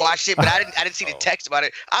 Yes, I Oh. watched it, but I didn't see the text about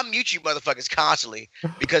it. I mute you motherfuckers constantly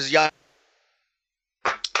because y'all.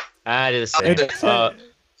 I do the same. It's,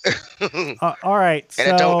 and all right, so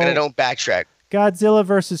I don't backtrack. Godzilla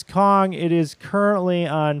vs. Kong. It is currently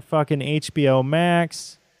on fucking HBO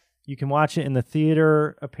Max. You can watch it in the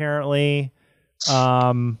theater, apparently.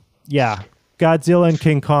 Yeah. Godzilla and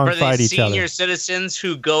King Kong For the fight each senior other. citizens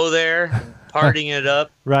who go there, partying it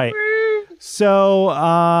up. Right. So,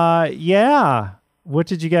 yeah. What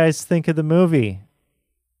did you guys think of the movie?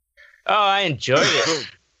 Oh, I enjoyed it.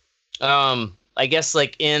 I guess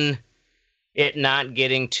like in it not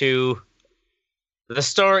getting to the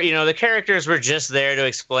story, the characters were just there to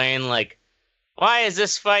explain like, why is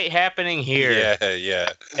this fight happening here? Yeah.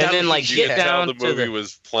 And then like You get can tell down the to movie the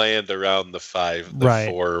was planned around the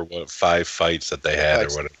Right. 5 fights that they had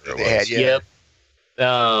Fights or whatever it they was. had, yeah.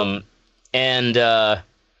 Yep. And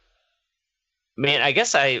man, I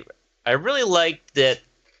guess I really liked that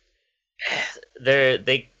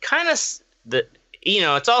they kind of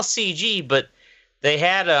it's all CG, but they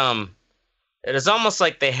had it is almost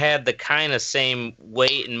like they had the kind of same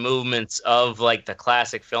weight and movements of like the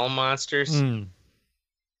classic film monsters,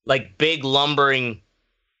 like big lumbering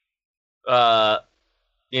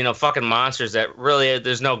fucking monsters that really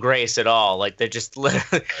there's no grace at all. Like they're just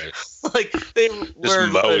literally like they were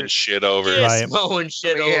Just mowing shit over. Right. mowing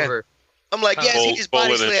shit Yeah. over. I'm like, yes, he just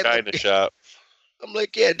body Bull in a slammed. china shop. I'm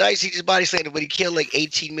like, yeah, nice. He just body slammed him, but he killed like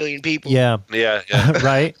 18 million people. Yeah. Yeah.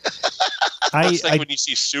 Right. It's like when you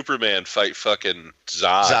see Superman fight fucking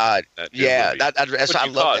Zod. Zod. That new Yeah, movie. that's why I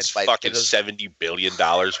What, love that cause fight. fucking It was- $70 billion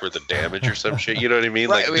worth of damage or some shit. You know what I mean?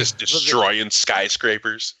 Right, Like I mean, just destroying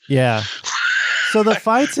skyscrapers. Yeah. So the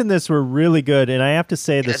fights in this were really good, and I have to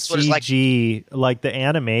say the That's what it's like. CG, like the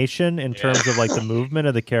animation in terms of like the movement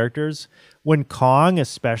of the characters, when Kong,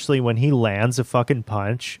 especially when he lands a fucking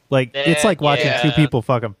punch, like it's like watching Yeah. two people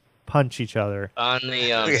fucking punch each other. On the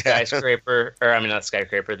Yeah. skyscraper, or I mean not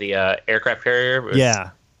skyscraper, the aircraft carrier. was- Yeah,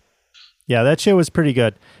 that shit was pretty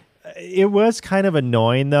good. It was kind of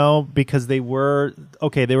annoying though because they were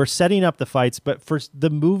setting up the fights, but the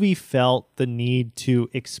movie felt the need to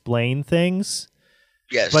explain things.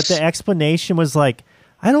 Yes. But the explanation was like,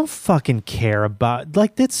 I don't fucking care about,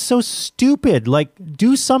 like, that's so stupid. Like,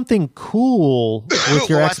 do something cool with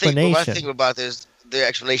your Well, explanation. I think about this, the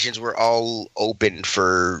explanations were all open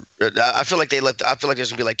for. I feel like there's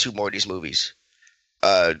gonna be like 2 more of these movies,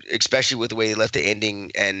 especially with the way they left the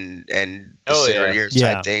ending and the scenario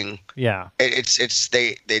type thing. Yeah.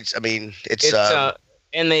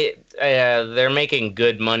 And they're making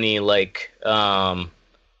good money, like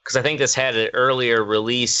because I think this had an earlier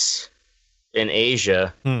release in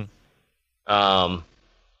Asia, and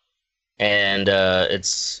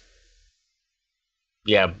it's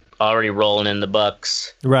already rolling in the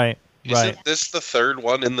bucks. Right. Isn't this the third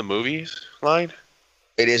one in the movie line?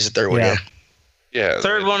 It is the third one. Yeah. Yeah. Yeah.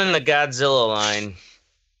 Third one in the Godzilla line.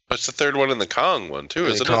 It's the third one in the Kong one too,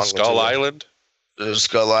 The isn't Kong it? one, Skull too. Island. There's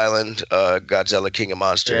Skull Island, Godzilla, King of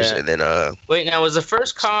Monsters, Yeah. and then Wait, now was the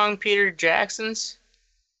first Kong Peter Jackson's?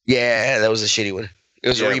 yeah, that was a shitty one. It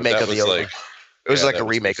was Yeah, a but remake that of the was old like- one. It was Yeah, like that a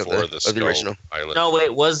remake of before the Skull original. Island. No,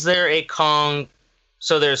 wait, was there a Kong?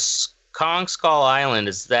 So there's Kong Skull Island.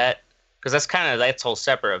 Is that because that's whole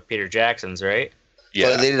separate of Peter Jackson's, right? Yeah.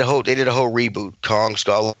 Well, they did a whole reboot. Kong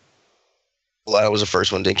Skull Island was the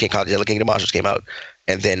first one. Then King Godzilla, King of the Monsters came out,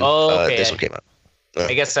 and then Okay. this one came out.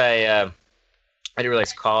 I guess I didn't realize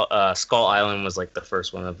Skull Island was like the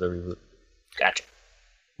first one of the reboot. Gotcha.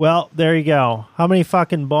 Well, there you go. How many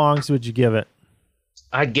fucking bongs would you give it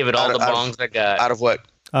I'd give it all Out the of- bongs I got. Out of what?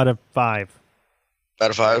 out of 5? Out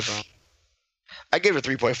of 5? I gave it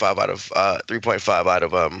 3.5 out of 3.5 out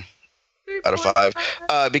of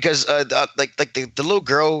 5 because like the little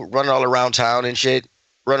girl running all around town and shit,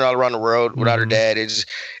 running all around the world without her dad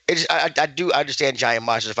I do understand giant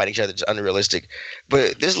monsters fighting each other. It's unrealistic,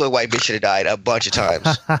 but this little white bitch should have died a bunch of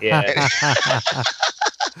times. Yeah.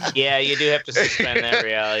 Yeah, you do have to suspend that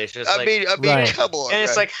reality. It's just I like, mean, Right. come on. and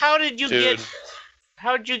it's man. like, how did you Dude.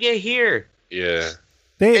 get here? Yeah.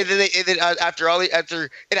 They And then after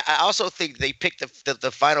and I also think they picked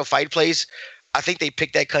the final fight place. I think they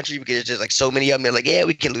picked that country because there's just like so many of them. They're like, yeah,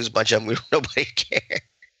 we can lose a bunch of them. Nobody cares.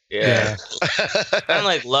 Yeah. Kind of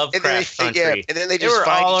like Lovecraft and Country. then they They just were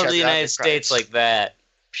fight all each over other the out United of States crimes. like that.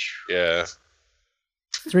 Yeah.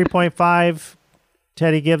 3.5.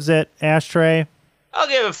 Teddy gives it. Ashtray, I'll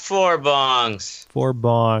give it 4 bongs. 4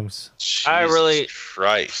 bongs. I really- Jesus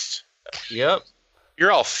Christ. Yep.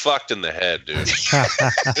 You're all fucked in the head, dude. This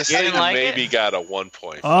You didn't thing like maybe it? got a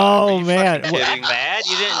 1.5. Oh, Are you man. fucking That kidding? bad?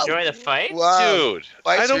 You didn't enjoy the fight? Wow. Dude.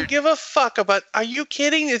 I Fights are- don't give a fuck about. Are you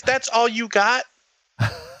kidding? If that's all you got,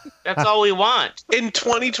 That's all we want. In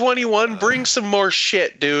 2021, bring some more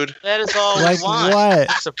shit, dude. That is all Like we want. what?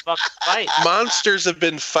 It's a fucking fight. Monsters have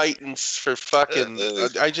been fighting for fucking.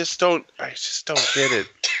 I just don't get it.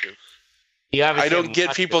 You I obviously don't haven't get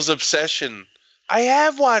watched people's obsession. I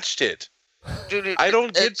have watched it. Dude, I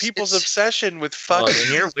don't get it's- people's it's- obsession with Oh, fucking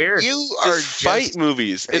then you're weird. You are just fight just-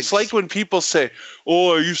 movies. It's it's- like when people say,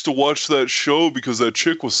 "Oh, I used to watch that show because that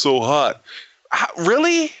chick was so hot."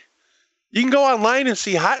 Really? You can go online and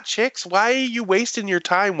see hot chicks. Why are you wasting your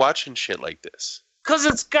time watching shit like this? Because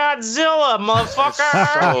it's Godzilla,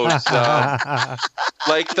 motherfucker. So dumb.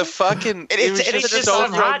 Like the fucking, it was it's just just so a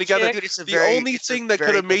thrown hot together. chick. Dude, it's a The very- only it's a thing that very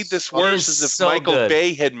could have made this bizarre- worse is if so Michael good.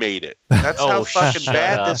 Bay had made it. That's how Oh, fucking shut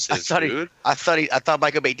bad up. this is, dude. I thought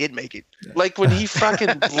Michael Bay did make it. Like when he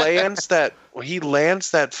fucking lands that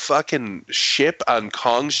fucking ship on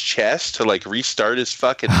Kong's chest to like restart his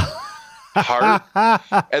fucking heart,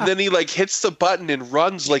 and then he like hits the button and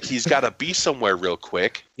runs like he's got to be somewhere real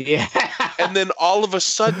quick, Yeah. and then all of a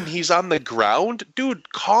sudden he's on the ground.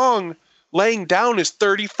 Dude, Kong laying down is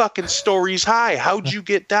 30 fucking stories high. How'd you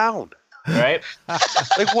get down? Right?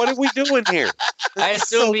 Like, what are we doing here? I This is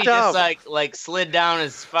assume so he dumb. just like slid down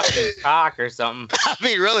his fucking cock or something. I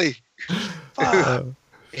mean, really,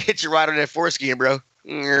 hit you right on that foreskin, bro.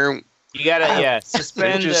 You gotta, It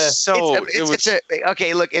suspend. just so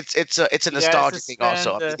Okay. Look, it's a nostalgia thing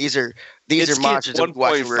also. I mean, these are it's monsters that we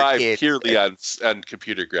watched when we were a 1.5 kid. purely on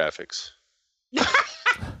computer graphics.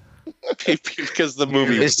 Because the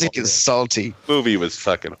movie This thing is salty. was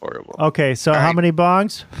fucking horrible. Okay, so All how right. many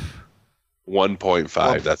bongs?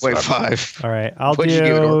 1.5. That's what I'm- 1.5. All right, What'd you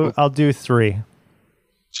give it, Orville? I'll do 3.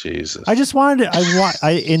 Jesus. I just wanted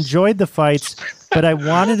I enjoyed the fights, but I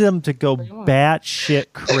wanted them to go batshit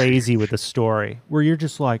crazy with the story, where you're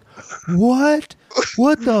just like, what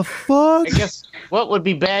the fuck? I guess what would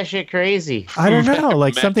be batshit crazy? I don't know,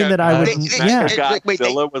 like something that I would, yeah.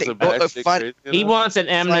 Godzilla was a bad shit crazy, you He know? wants an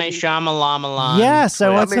M. Night Shyamalan. Yes, I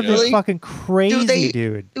want I mean, something really? fucking crazy,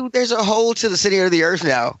 Dude, dude. there's a hole to the center of the earth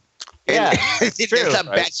now. Yeah, it's true. not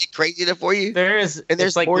Right. batshit crazy enough for you. There is, And there's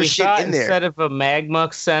it's like more we shit thought in there. instead of a magma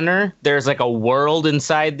center, there's like a world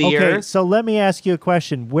inside the Okay, earth. so let me ask you a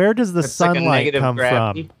question. Where does the It's like a sunlight negative come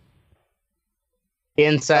gravity. from?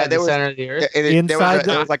 Inside there the was- center of the earth. Inside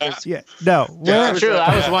there the- was like a, Yeah, no. Yeah, Where, true.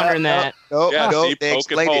 I was wondering that. no, Yeah, no, see, they poking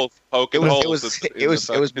explained it. holes, poking It holes. was in it was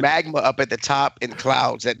the it was fucking- magma up at the top in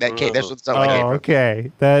clouds that came. That's what the sunlight came oh, from.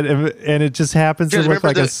 okay. That and it just happens to Because look remember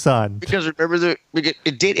like a the- sun. Because remember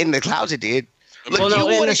it did in the clouds. It did. Look, Well, no,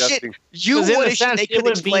 you in want the- shit. You 'cause in want a to shit sense, they it couldn't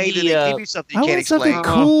would be explain, the, and they give you something I you can't want something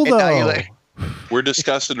explain. cool And now you're though. like, We're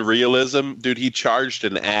discussing realism. Dude, he charged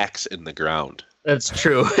an axe in the ground. That's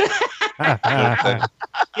true.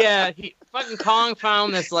 Yeah, fucking Kong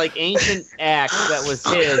found this like ancient axe that was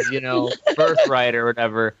his, birthright or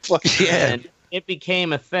whatever. yeah. And it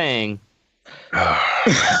became a thing.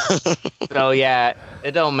 So yeah,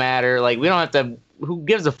 it don't matter. Like we don't have to. Who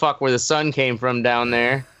gives a fuck where the sun came from down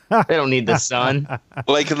there? They don't need the sun.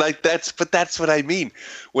 But that's what I mean.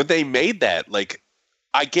 When they made that, like,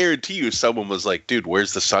 I guarantee you someone was like, dude,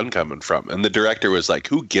 where's the sun coming from? And the director was like,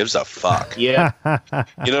 who gives a fuck? Yeah.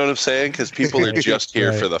 You know what I'm saying? Because people are just here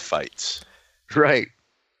Right. for the fights. Right.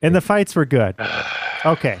 And the fights were good.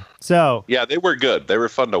 Okay, so Yeah, they were good. They were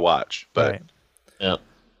fun to watch. But right. Yeah.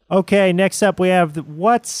 Okay, next up we have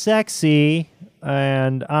What's Sexy,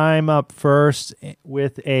 and I'm up first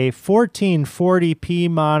with a 1440p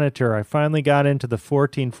monitor. I finally got into the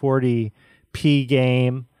 1440p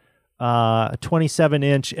game. A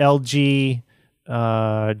 27-inch LG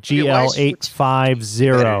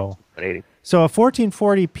GL850. 180. So a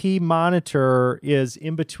 1440p monitor is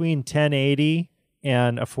in between 1080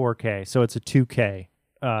 and a 4K. So it's a 2K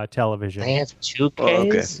television. They have 2Ks. Oh,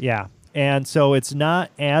 okay. Yeah. And so it's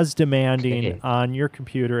not as demanding Okay. on your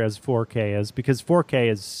computer as 4K is, because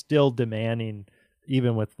 4K is still demanding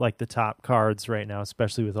even with like the top cards right now,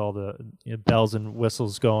 especially with all the bells and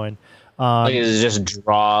whistles going. Like it just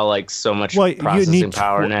draw like so much Well, you processing need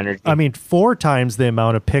power and energy. I mean, 4 times the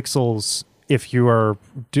amount of pixels if you are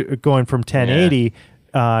going from 1080,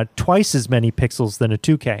 twice as many pixels than a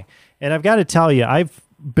 2K. And I've got to tell you, I've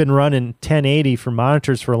been running 1080 for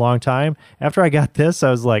monitors for a long time. After I got this,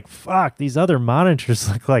 I was like, fuck, these other monitors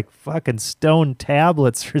look like fucking stone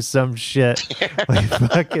tablets or some shit.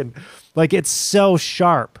 like it's so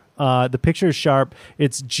sharp. The picture is sharp.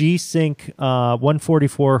 It's G-Sync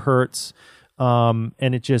 144 hertz. And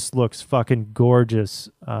it just looks fucking gorgeous.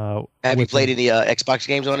 Have you played any Xbox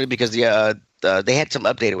games on it? Because they had some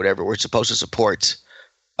update or whatever. We're supposed to support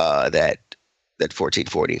that that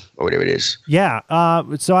 1440 or whatever it is. Yeah.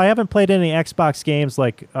 So I haven't played any Xbox games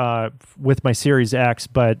like with my Series X,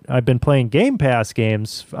 but I've been playing Game Pass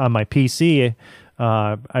games on my PC.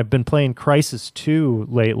 I've been playing Crysis 2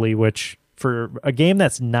 lately, which for a game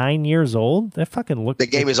that's 9 years old, that fucking looks. The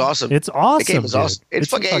game is awesome. It's awesome. The game is dude. awesome. It's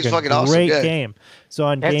fucking great awesome. Great Yeah. game. So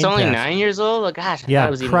on That's Game only Pass, 9 years old? Oh, gosh. Yeah, I thought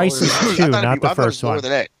it was even older Crysis than that. 2, I thought not it the was first more one.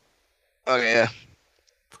 than that. Okay, yeah.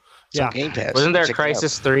 So Yeah. Game Pass. Wasn't there Check it out.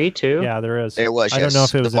 Crysis 3 too? Yeah, there is. It was. I don't know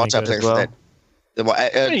if it was the any good multiplayer as for well. that.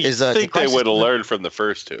 I think they would have learned from the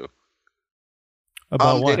first two,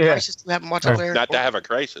 About what? Did Crysis 2 have a multiplayer? not to have a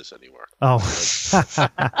crisis anymore. Oh.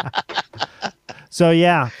 So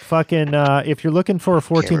yeah, fucking if you're looking for a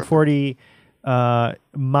 1440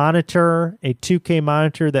 monitor, a 2K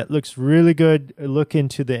monitor that looks really good, look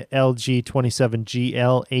into the LG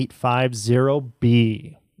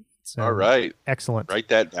 27GL850B. So, All right, excellent. write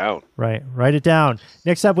that down. Right, write it down.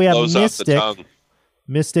 Next up, we have Blows off the Mystic. tongue.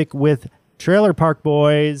 Mystic with Trailer Park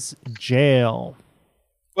Boys Jail.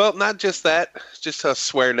 Well, not just that, just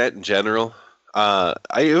SwearNet in general.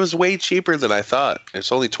 It was way cheaper than I thought. It's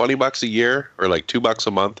only $20 a year, or like $2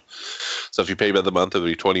 a month. So if you pay by the month, it'll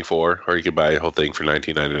be $24, or you could buy a whole thing for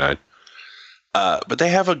 $19.99. But they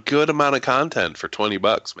have a good amount of content for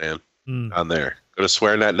 $20, man, on there. Go to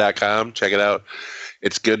swearnet.com, check it out.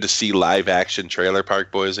 It's good to see live action Trailer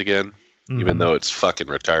Park Boys again, even though it's fucking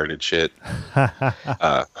retarded shit. But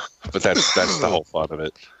that's the whole fun of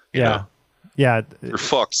it. You know? Yeah. For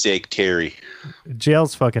fuck's sake, Terry.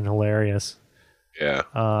 Jail's fucking hilarious. Yeah.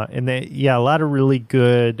 And a lot of really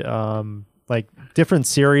good, like different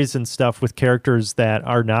series and stuff with characters that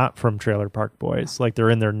are not from Trailer Park Boys, like they're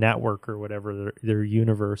in their network or whatever, their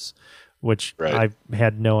universe, which I've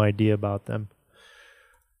had no idea about them.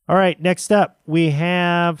 All right, next up we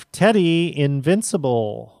have Teddy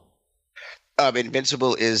Invincible.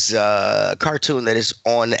 Invincible is a cartoon that is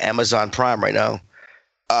on Amazon Prime right now.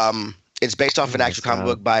 It's based off an actual comic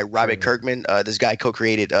book by Robert Kirkman. This guy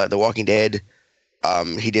co-created The Walking Dead.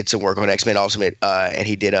 He did some work on X-Men Ultimate, and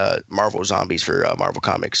he did Marvel Zombies for Marvel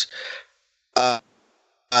Comics.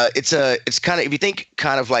 It's kind of, if you think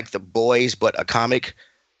kind of like The Boys, but a comic.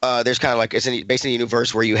 There's kind of like, it's based in a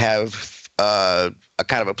universe where you have a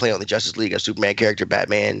kind of a play on the Justice League, a Superman character,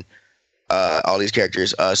 Batman, all these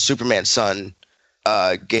characters. Superman's son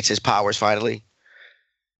gets his powers finally,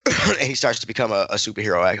 and he starts to become a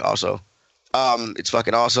superhero also. It's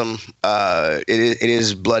fucking awesome. It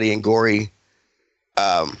is bloody and gory,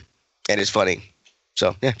 and it's funny.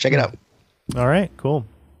 So yeah, check it out. All right, cool.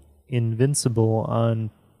 Invincible on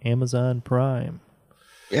Amazon Prime.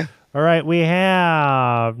 Yeah. All right, we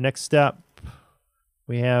have next up.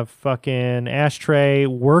 We have fucking Ashtray.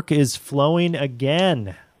 Work is flowing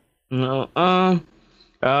again. No.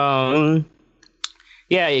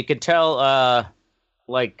 Yeah, you could tell.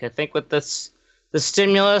 Like I think with the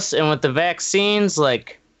stimulus and with the vaccines,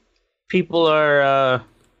 like people are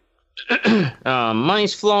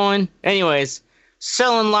money's flowing. Anyways,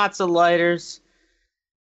 selling lots of lighters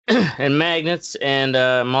and magnets, and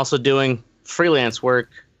I'm also doing freelance work.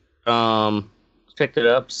 Picked it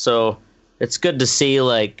up, so it's good to see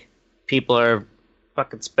like people are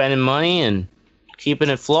fucking spending money and keeping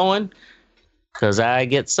it flowing, because I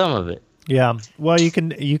get some of it. Yeah, well, you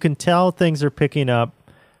can tell things are picking up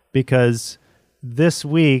because this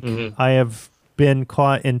week I have been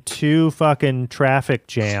caught in 2 fucking traffic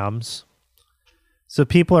jams. So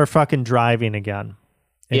people are fucking driving again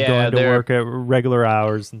and going to work at regular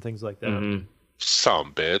hours and things like that.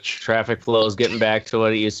 Some bitch. Traffic flow is getting back to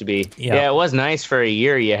what it used to be. Yeah. It was nice for a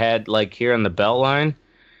year. You had like here on the Beltline,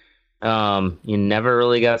 you never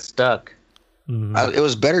really got stuck. It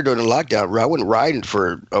was better during the lockdown. I went riding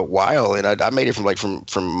for a while, and I made it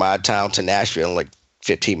from my town to Nashville in like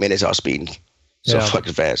 15 minutes. I was speeding so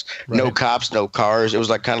fucking fast. Right. No cops, no cars. It was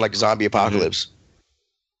like kind of like a zombie apocalypse.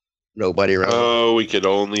 Nobody around. Oh, we could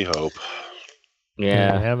only hope.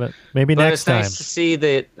 Yeah. I haven't. Maybe But next it's time. nice to see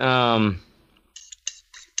that.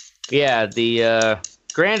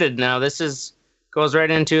 Granted, now this goes right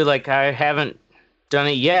into like I haven't done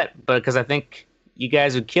it yet, but because I think you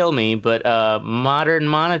guys would kill me. But modern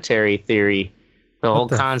monetary theory, the whole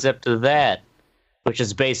concept of that, which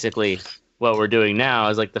is basically what we're doing now,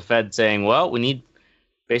 is like the Fed saying, "Well, we need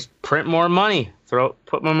print more money,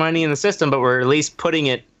 put more money in the system, but we're at least putting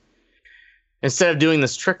it." Instead of doing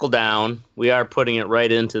this trickle down, we are putting it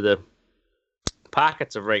right into the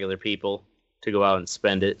pockets of regular people to go out and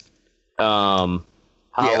spend it. How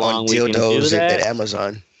long we can do that? At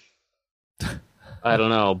Amazon. I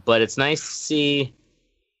don't know, but it's nice to see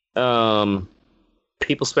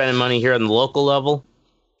people spending money here on the local level.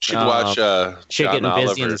 Should watch Shit John getting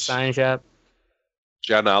busy in the Oliver's. sign shop.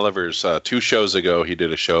 John Oliver's 2 shows ago, he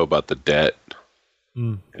did a show about the debt,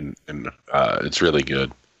 and it's really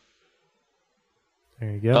good.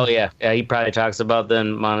 There you go. Oh yeah, he probably talks about the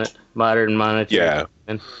modern monetary. Yeah,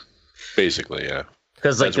 basically, yeah.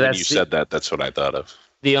 Because like when you said that, that's what I thought of.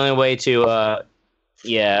 The only way to,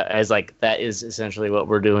 as like that is essentially what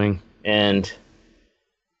we're doing, and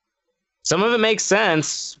some of it makes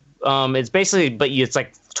sense. It's basically, but it's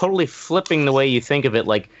like totally flipping the way you think of it.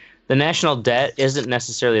 Like the national debt isn't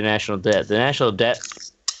necessarily national debt. The national debt,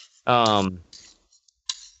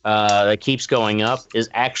 that keeps going up is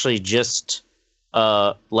actually just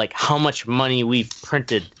like how much money we've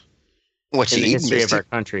printed in the history of our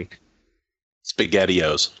country.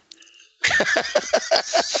 SpaghettiOs.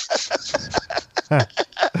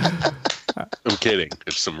 I'm kidding.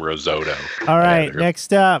 It's some risotto. All right,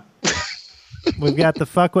 next up, we've got the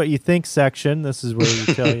fuck what you think section. This is where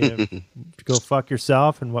we tell you to go fuck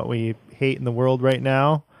yourself and what we hate in the world right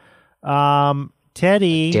now.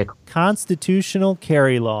 Teddy, constitutional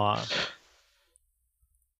carry law.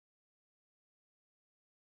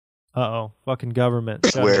 Fucking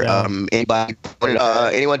government. Where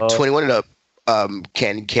anyone 21 and up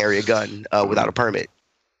can carry a gun without a permit.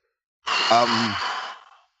 I'm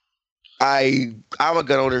a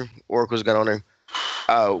gun owner. Oracle's a gun owner.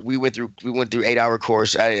 We went through 8-hour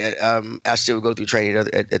course. I still go through training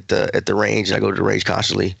at the range, and I go to the range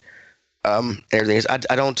constantly. Everything is. I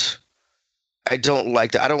don't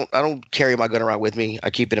like that. I don't carry my gun around with me. I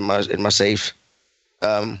keep it in my safe.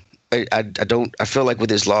 I don't. I feel like with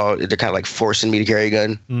this law, they're kind of like forcing me to carry a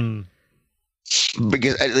gun.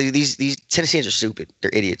 Because these Tennesseans are stupid.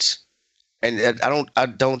 They're idiots, and I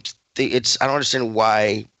don't understand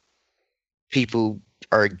why people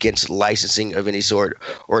are against licensing of any sort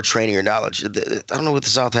or training or knowledge. I don't know what the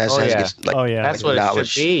South has against. That's what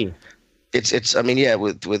knowledge. It should be. It's. I mean, yeah.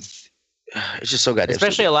 With it's just so goddamn.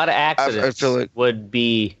 Especially stupid. A lot of accidents I feel like, would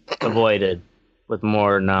be avoided with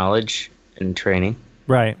more knowledge and training.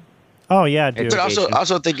 Right. Oh yeah, dude. But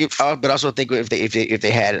also think if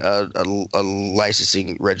they had a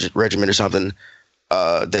licensing regimen or something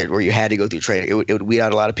where you had to go through training, it would weed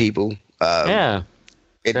out a lot of people.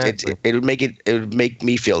 Exactly. It would make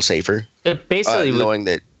me feel safer. It basically knowing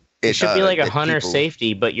that it should be like a hunter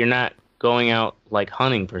safety, but you're not going out like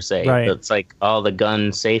hunting per se. Right. It's like all the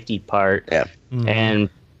gun safety part. Yeah. And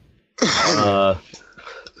I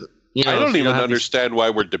don't even understand why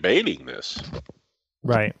we're debating this.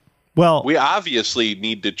 Right. Well, we obviously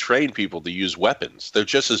need to train people to use weapons. They're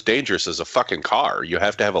just as dangerous as a fucking car. You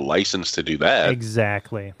have to have a license to do that.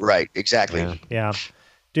 Exactly. Right. Exactly. Yeah.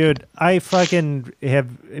 Dude, I fucking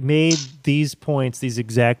have made these points, these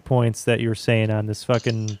exact points that you're saying on this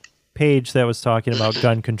fucking page that was talking about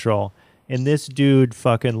gun control. And this dude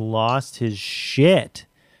fucking lost his shit.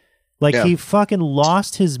 Like, he fucking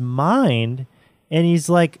lost his mind. And he's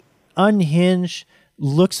like unhinged,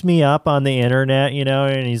 looks me up on the internet,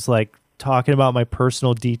 and he's like talking about my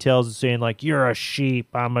personal details and saying like, you're a sheep,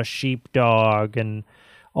 I'm a sheepdog, and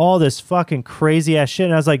all this fucking crazy ass shit.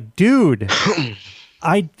 And I was like, dude,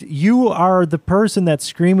 you are the person that's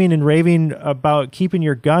screaming and raving about keeping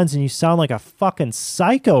your guns, and you sound like a fucking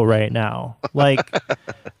psycho right now. Like,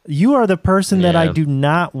 you are the person that I do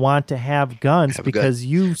not want to have guns because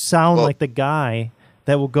you sound like the guy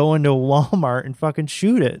that will go into a Walmart and fucking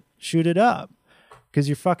shoot it up. Because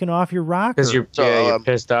you're fucking off your rocker. Because you're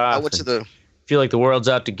pissed off. I went to feel like the world's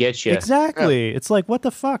out to get you. Exactly. Yeah. It's like, what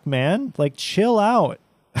the fuck, man? Like, chill out.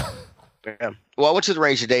 Yeah. Well, I went to the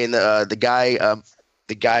range today, and the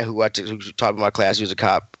guy who taught me my class, he was a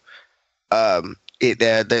cop. They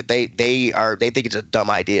think it's a dumb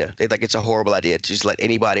idea. They think it's a horrible idea to just let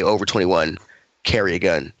anybody over 21 carry a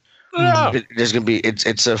gun. Yeah. There's gonna be it's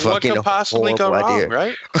a fucking what could possibly horrible go wrong, idea,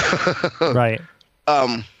 right? Right.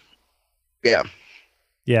 Yeah.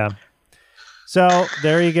 Yeah. So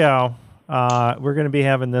there you go. We're going to be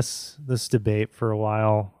having this debate for a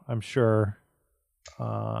while, I'm sure.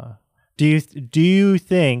 Do you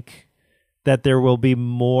think that there will be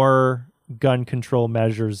more gun control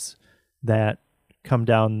measures that come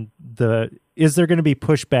down is there going to be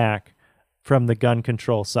pushback from the gun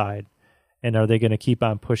control side? And are they going to keep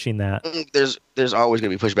on pushing that? There's always going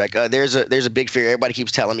to be pushback. There's a big fear. Everybody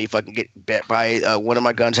keeps telling me if I can get bet by one of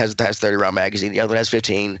my guns has 30 round magazine, the other one has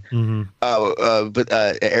 15. Mm-hmm. But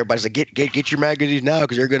everybody's like, get your magazines now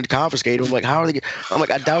because they're going to confiscate them. I'm like, how are they? I'm like,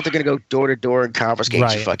 I doubt they're going to go door to door and confiscate your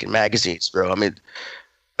fucking magazines, bro. I mean,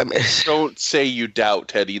 don't say you doubt,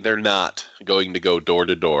 Teddy. They're not going to go door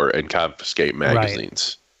to door and confiscate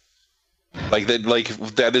magazines. Right.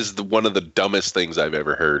 That is one of the dumbest things I've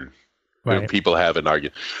ever heard. Right. People have an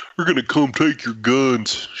argument. We're going to come take your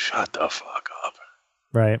guns. Shut the fuck up.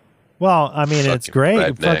 Right. Well, I mean, it's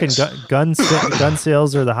great. Fucking gun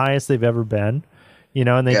sales are the highest they've ever been. You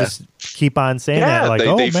know, and they just keep on saying that. Like,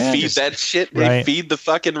 they man. feed that shit. They feed the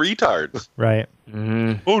fucking retards. Right.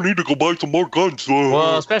 Mm-hmm. Oh, I need to go buy some more guns.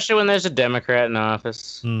 Well, especially when there's a Democrat in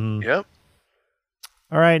office. Mm-hmm. Yep.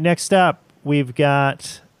 All right, next up, we've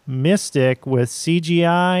got Mystic with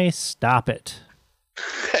CGI Stop It.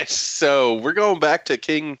 So we're going back to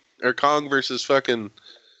Kong versus fucking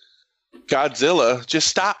Godzilla. Just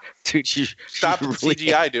stop. Dude, Stop the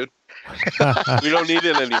CGI, dude. We don't need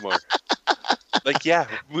it anymore. Like, yeah,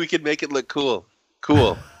 we can make it look cool.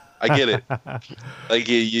 Cool. I get it. Like,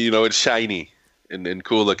 you know, it's shiny and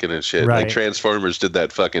cool looking and shit. Right. Like Transformers did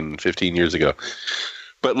that fucking 15 years ago.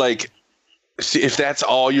 But like, see, if that's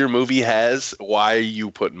all your movie has, why are you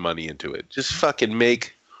putting money into it? Just fucking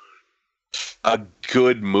make a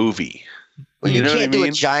good movie. Well, you know can't what I do mean?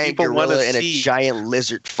 a giant People wanna gorilla and a see- giant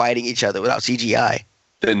lizard fighting each other without CGI.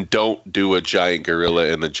 Then don't do a giant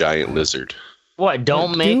gorilla and a giant lizard. What?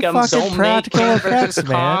 Don't make them. fucking Don't practical make effects, versus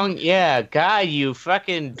Kong. Yeah, God, you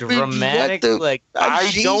fucking dramatic. Like, I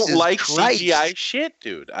don't Jesus like Christ. CGI shit,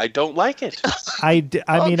 dude. I don't like it. I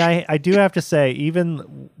mean, I do have to say,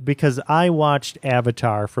 even because I watched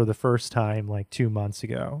Avatar for the first time like 2 months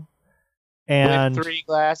ago. And with 3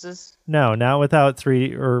 glasses. no, not without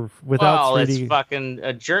 3D or without Well, 3D. it's fucking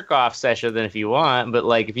a jerk off session then if you want, but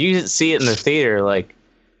like if you see it in the theater, like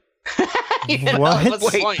you know, What?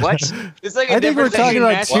 what's the Wait, point? what? It's like a I think we're difference talking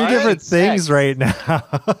between about two masturbating different and things sex. right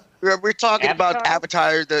now. We're talking about Avatar?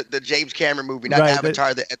 Avatar, the James Cameron movie, not Right,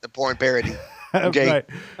 Avatar, the porn parody. Okay. Right.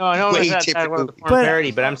 No, I know Way it's not different about the movie. porn But-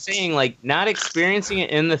 parody, but I'm saying like not experiencing it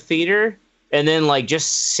in the theater and then like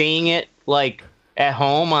just seeing it like at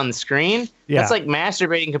home on the screen. Yeah. That's like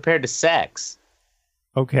masturbating compared to sex.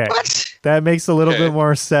 Okay. What? That makes a little Okay. bit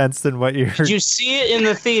more sense than what you're. Did you see it in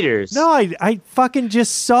the theaters? No, I fucking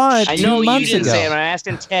just saw it I 2 know you months didn't ago. say it. I'm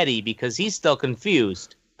asking Teddy because he's still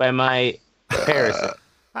confused by my comparison.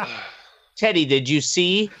 Teddy, did you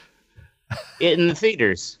see it in the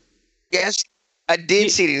theaters? Yes, I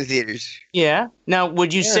did see it in the theaters. Yeah. Now,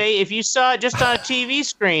 would you say if you saw it just on a TV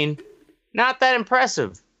screen, not that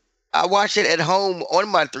impressive? I watched it at home on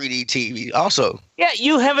my 3D TV also. Yeah,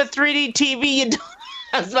 you have a 3D TV. You don't.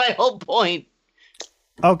 That's my whole point.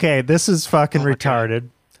 Okay, this is fucking retarded.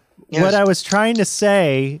 What I was trying to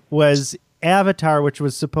say was Avatar, which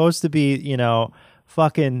was supposed to be, you know,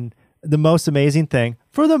 fucking the most amazing thing.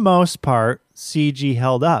 For the most part, CG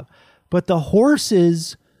held up. But the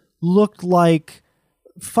horses looked like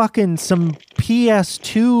fucking some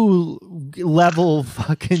PS2 level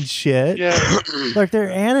fucking shit. Yeah. Like their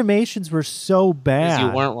animations were so Because bad.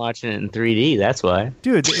 you weren't watching it in 3D. That's why.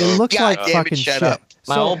 Dude, it looks God like damn it, fucking shut shit. up.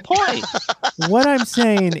 My So- whole point. What I'm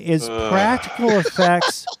saying is practical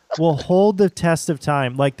effects will hold the test of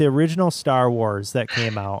time. Like the original Star Wars that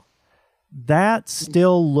came out, that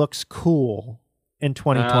still looks cool in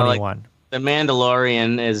 2021. The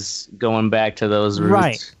Mandalorian is going back to those roots.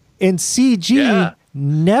 Right. And CG Yeah.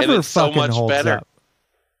 never And it's so fucking much holds better. up.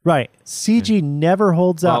 Right. CG never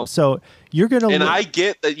holds Well- up. So you're going to And I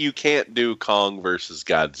get that you can't do Kong versus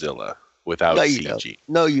Godzilla without No, you CG. don't.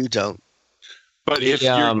 No, you don't. But if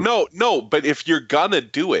Yeah, you're but if you're gonna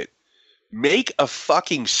do it, make a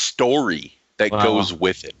fucking story that Wow. goes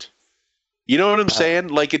with it. You know what I'm saying?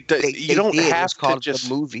 Like you don't did. It have was to called just.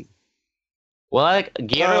 the movie. Well, like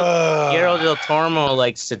Guillermo del Toro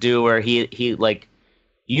likes to do, where he like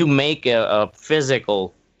you make a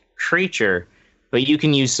physical creature, but you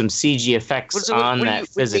can use some CG effects What on do that you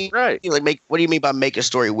physical. mean? Right. What do you mean by make a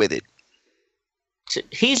story with it?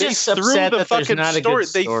 He's They just threw upset the that there's fucking not a story. good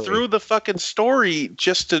story. They threw the fucking story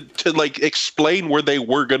just to like explain where they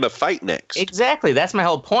were gonna fight next. Exactly. That's my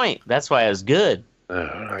whole point. That's why it was good. Oh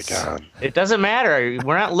my god. It doesn't matter.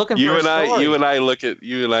 We're not looking You for and a story. you and I look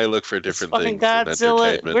for It's different fucking things. in Godzilla.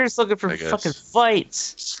 entertainment, We're just looking for I guess. fucking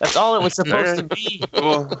fights. That's all it was supposed to be.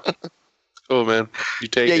 Cool, man. You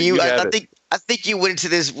take Yeah, it. you. have I it. think you went into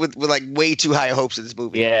this with like way too high hopes of this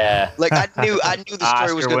movie. Yeah. Like I knew the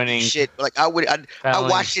story was gonna Oscar-winning be shit. Like I Felony.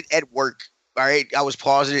 watched it at work. All right, I was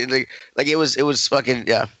pausing it. Like it was fucking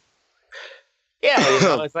yeah. Yeah,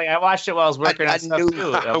 it's like I watched it while I was working I on stuff knew-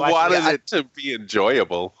 too. I wanted it to be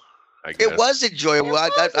enjoyable. I guess. It was enjoyable.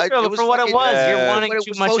 It was for what it fucking- was. You're Yeah. wanting what it too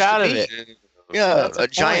was much supposed to out of be. it. Yeah, That's the a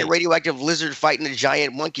giant point. radioactive lizard fighting a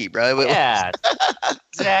giant monkey, bro. Yeah,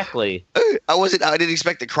 exactly. I didn't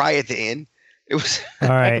expect to cry at the end. It was. All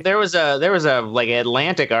right. Like, there was a like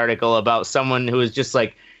Atlantic article about someone who was just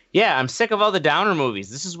like, yeah, I'm sick of all the downer movies.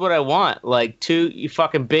 This is what I want. Like two you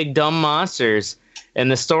fucking big dumb monsters, and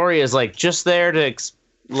the story is like just there to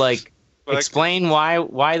like explain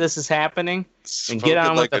why this is happening, and get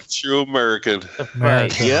on like with a true American.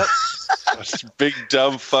 Right. Yep. Big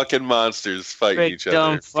dumb fucking monsters fighting Big each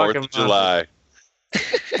dumb other. 4th fucking of July.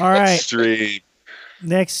 All right. Extreme.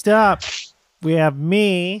 Next up, we have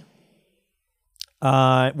me.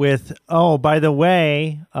 With by the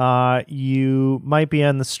way, you might be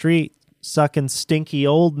on the street sucking stinky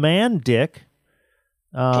old man dick.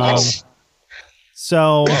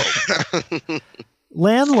 So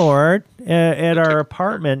landlord at our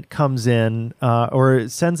apartment comes in or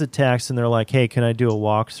sends a text and they're like, hey, can I do a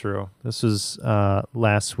walkthrough? This was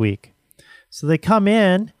last week. So they come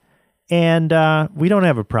in and we don't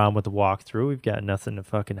have a problem with the walkthrough. We've got nothing to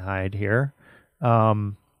fucking hide here.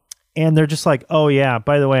 And they're just like, oh yeah,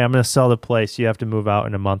 by the way, I'm going to sell the place. You have to move out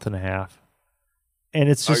in a month and a half. And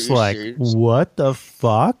it's just like, serious? What the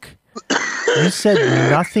fuck? You said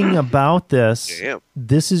nothing about this. Damn.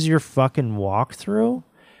 This is your fucking walkthrough? And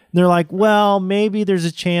they're like, well, maybe there's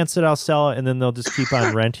a chance that I'll sell it and then they'll just keep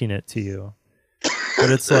on renting it to you. But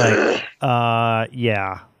it's like,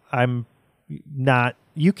 yeah, I'm not,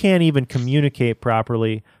 you can't even communicate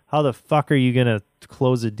properly. How the fuck are you going to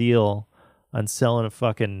close a deal on selling a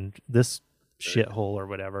fucking this shithole or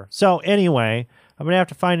whatever? So anyway, I'm going to have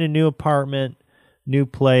to find a new apartment, new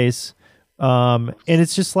place. And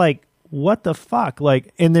it's just like, what the fuck?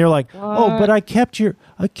 Like, and they're like, what? Oh, but I kept your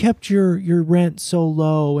rent so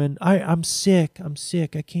low and I'm sick. I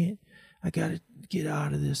got to get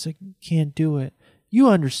out of this. I can't do it. You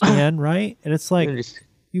understand, right? And it's like,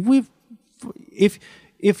 if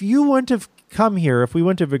you wouldn't have come here, if we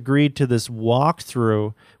wouldn't have agreed to this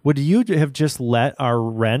walkthrough, would you have just let our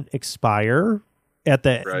rent expire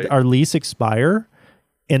our lease expire?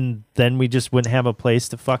 And then we just wouldn't have a place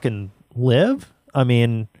to fucking live? I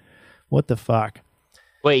mean, what the fuck?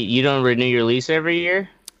 Wait, you don't renew your lease every year?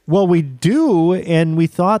 Well, we do, and we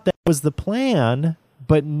thought that was the plan,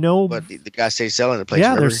 but no. But the guys say selling the place. Yeah,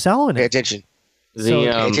 remember? they're selling it. Pay attention. Pay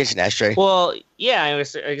attention, Ashtray. Well, yeah,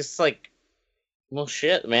 I guess like, well,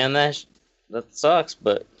 shit, man, that sucks,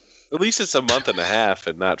 but at least it's a month and a half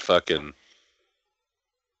and not fucking.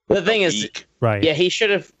 The thing is, right? Yeah, he should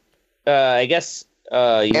have. I guess.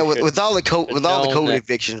 And with all the COVID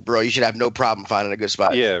evictions, bro, you should have no problem finding a good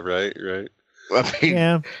spot. Yeah, right. I mean,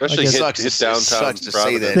 yeah, especially hit downtown. Sucks to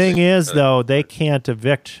say that. The thing is, though, they can't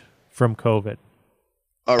evict from COVID.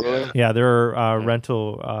 Oh, really? Yeah, there are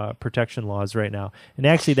rental protection laws right now. And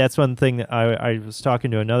actually, that's one thing that I was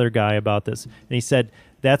talking to another guy about this, and he said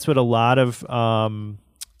that's what a lot of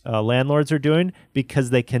landlords are doing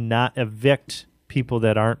because they cannot evict people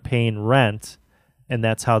that aren't paying rent. And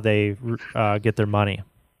that's how they get their money.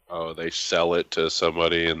 Oh, they sell it to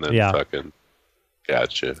somebody and then fucking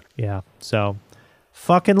gotcha. Yeah, so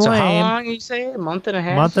fucking lame. So how long you say? A month and a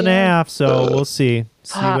half? Month and a half, so we'll see.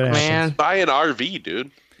 Fuck, what happens. Man. Buy an RV,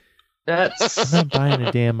 dude. That's... I'm not buying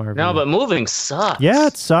a damn RV. No, but moving sucks. Yeah,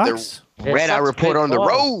 it sucks. Red Eye Report on the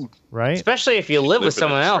road. Right? Especially if you live with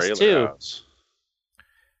someone else, too. House.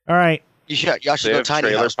 All right. Y'all should they go have tiny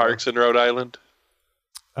trailer house, parks in Rhode Island?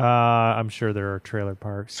 I'm sure there are trailer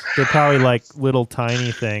parks. They're probably like little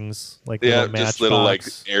tiny things, like yeah, little just little like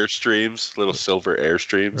box. Airstreams, little silver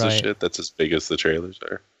Airstreams and Right. shit. That's as big as the trailers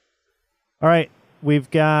are. All right, we've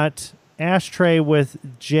got Ashtray with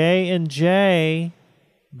J&J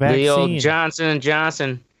vaccine. The old Johnson and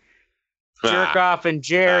Johnson, Jerk Off and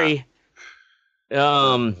Jerry. Hey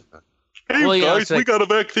well, guys, we got a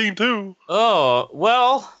vaccine too. Oh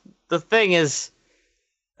well, the thing is,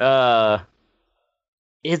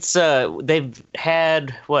 it's they've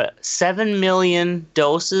had 7 million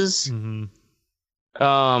doses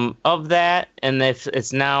of that, and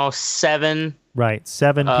it's now 7. Right,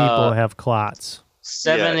 7 people have clots.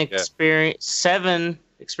 7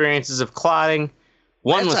 experiences of clotting.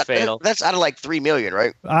 One was fatal. That's out of like 3 million,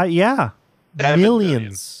 right? Yeah,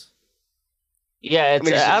 millions. Yeah,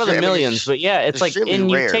 it's out of the millions, but yeah, it's like,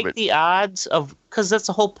 and you take the odds of, because that's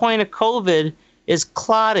the whole point of COVID is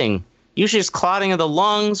clotting. Usually it's clotting of the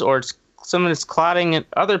lungs, or it's someone that's clotting at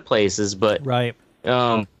other places. But right,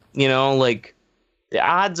 like the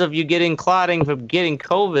odds of you getting clotting from getting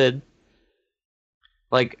COVID,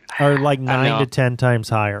 are like 9 to 10 times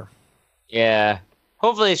higher. Yeah,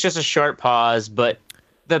 hopefully it's just a short pause. But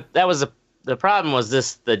the problem was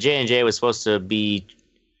this: the J&J was supposed to be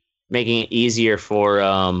making it easier for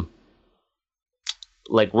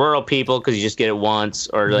like rural people because you just get it once,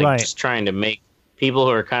 or like just trying to make people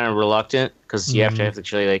who are kind of reluctant, because you have to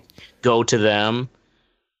actually like go to them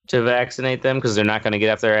to vaccinate them, because they're not going to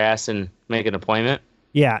get off their ass and make an appointment.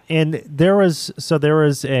 Yeah, and there was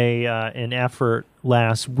a an effort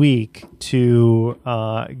last week to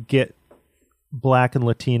get Black and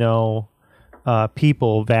Latino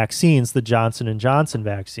people vaccines, the Johnson & Johnson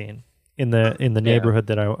vaccine in the neighborhood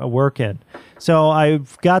that I work in. So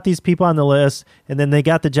I've got these people on the list, and then they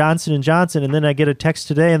got the Johnson & Johnson, and then I get a text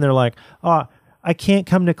today, and they're like, oh, I can't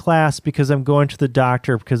come to class because I'm going to the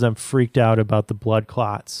doctor because I'm freaked out about the blood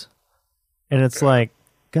clots. And it's like,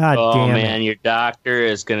 God damn it. Oh, man, your doctor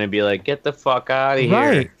is going to be like, get the fuck out of here.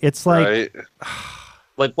 Right. It's like... Right?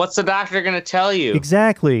 Like, what's the doctor going to tell you?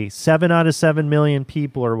 Exactly. 7 out of 7 million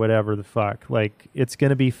people or whatever the fuck. Like, it's going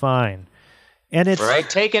to be fine. And it's... Right?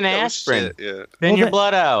 Take an aspirin. Yeah. Thin your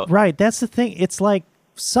blood out. Right. That's the thing. It's like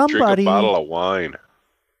somebody... Drink a bottle of wine.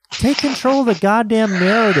 Take control of the goddamn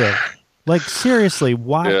narrative. Like, seriously,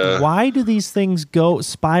 why do these things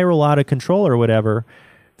spiral out of control or whatever?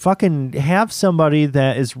 Fucking have somebody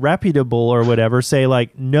that is reputable or whatever say,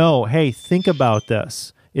 like, no, hey, think about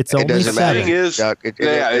this. It's only doesn't matter. setting.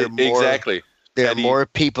 Exactly. There are more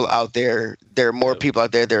people out there. There are more people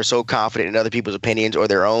out there that are so confident in other people's opinions or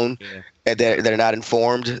their own, and they're not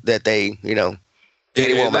informed that they, it won't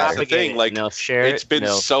That's matter. the thing. Like, it's been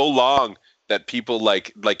so long that people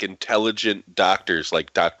like intelligent doctors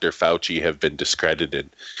like Dr. Fauci have been discredited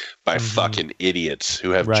by fucking idiots who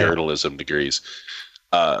have journalism degrees.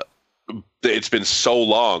 It's been so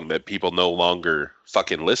long that people no longer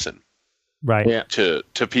fucking listen. Right. Yeah. To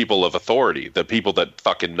people of authority, the people that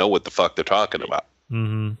fucking know what the fuck they're talking about.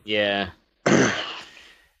 Mm-hmm. Yeah.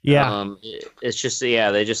 Yeah. It's just,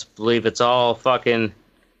 they just believe it's all fucking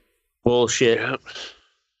bullshit.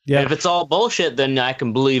 Yeah. If it's all bullshit, then I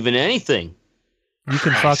can believe in anything. You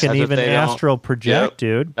can fucking even astral project,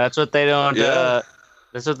 dude. That's what they don't.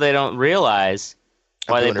 That's what they don't realize.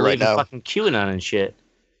 Why they believe in fucking QAnon and shit.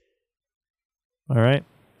 All right,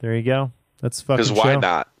 there you go. That's fucking. Because why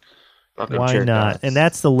not? Why not? And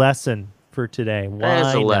that's the lesson for today.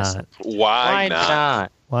 Why not? Why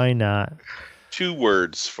not? Why not? 2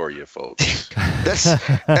 words for you folks.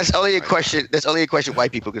 That's only a question. That's only a question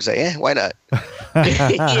white people can say. Why not?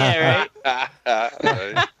 Yeah, right.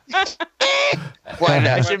 Why not?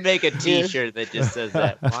 I should make a T-shirt that just says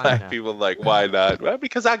that. Why not? People like, why not? Well,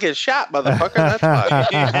 because I get shot, motherfucker. That's why.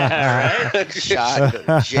 Yeah, right? Shot, go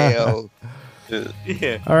to jail.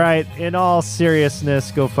 Yeah. All right, in all seriousness,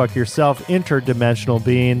 go fuck yourself, interdimensional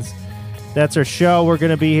beings. That's our show. We're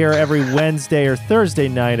going to be here every Wednesday or Thursday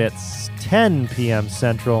night at 10 p.m.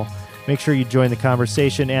 Central. Make sure you join the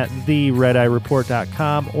conversation at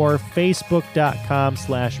theredeyereport.com or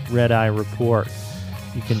facebook.com/redeyereport.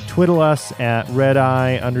 You can twiddle us at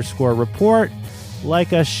redeye_report.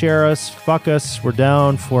 Like us, share us, fuck us. We're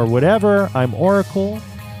down for whatever. I'm Oracle.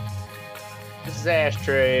 This is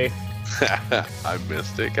Ashtray. I'm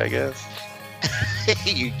Mystic, I guess.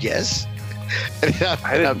 You guess?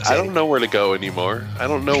 I don't know where to go anymore. I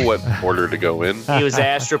don't know what order to go in. He was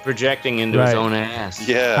astral projecting into his own ass.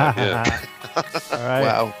 Yeah. All right.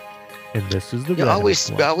 Wow. And this is the You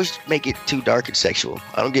always make it too dark and sexual.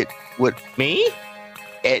 I don't get what Me?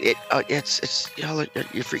 it's y'all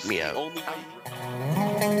you freak me out. Only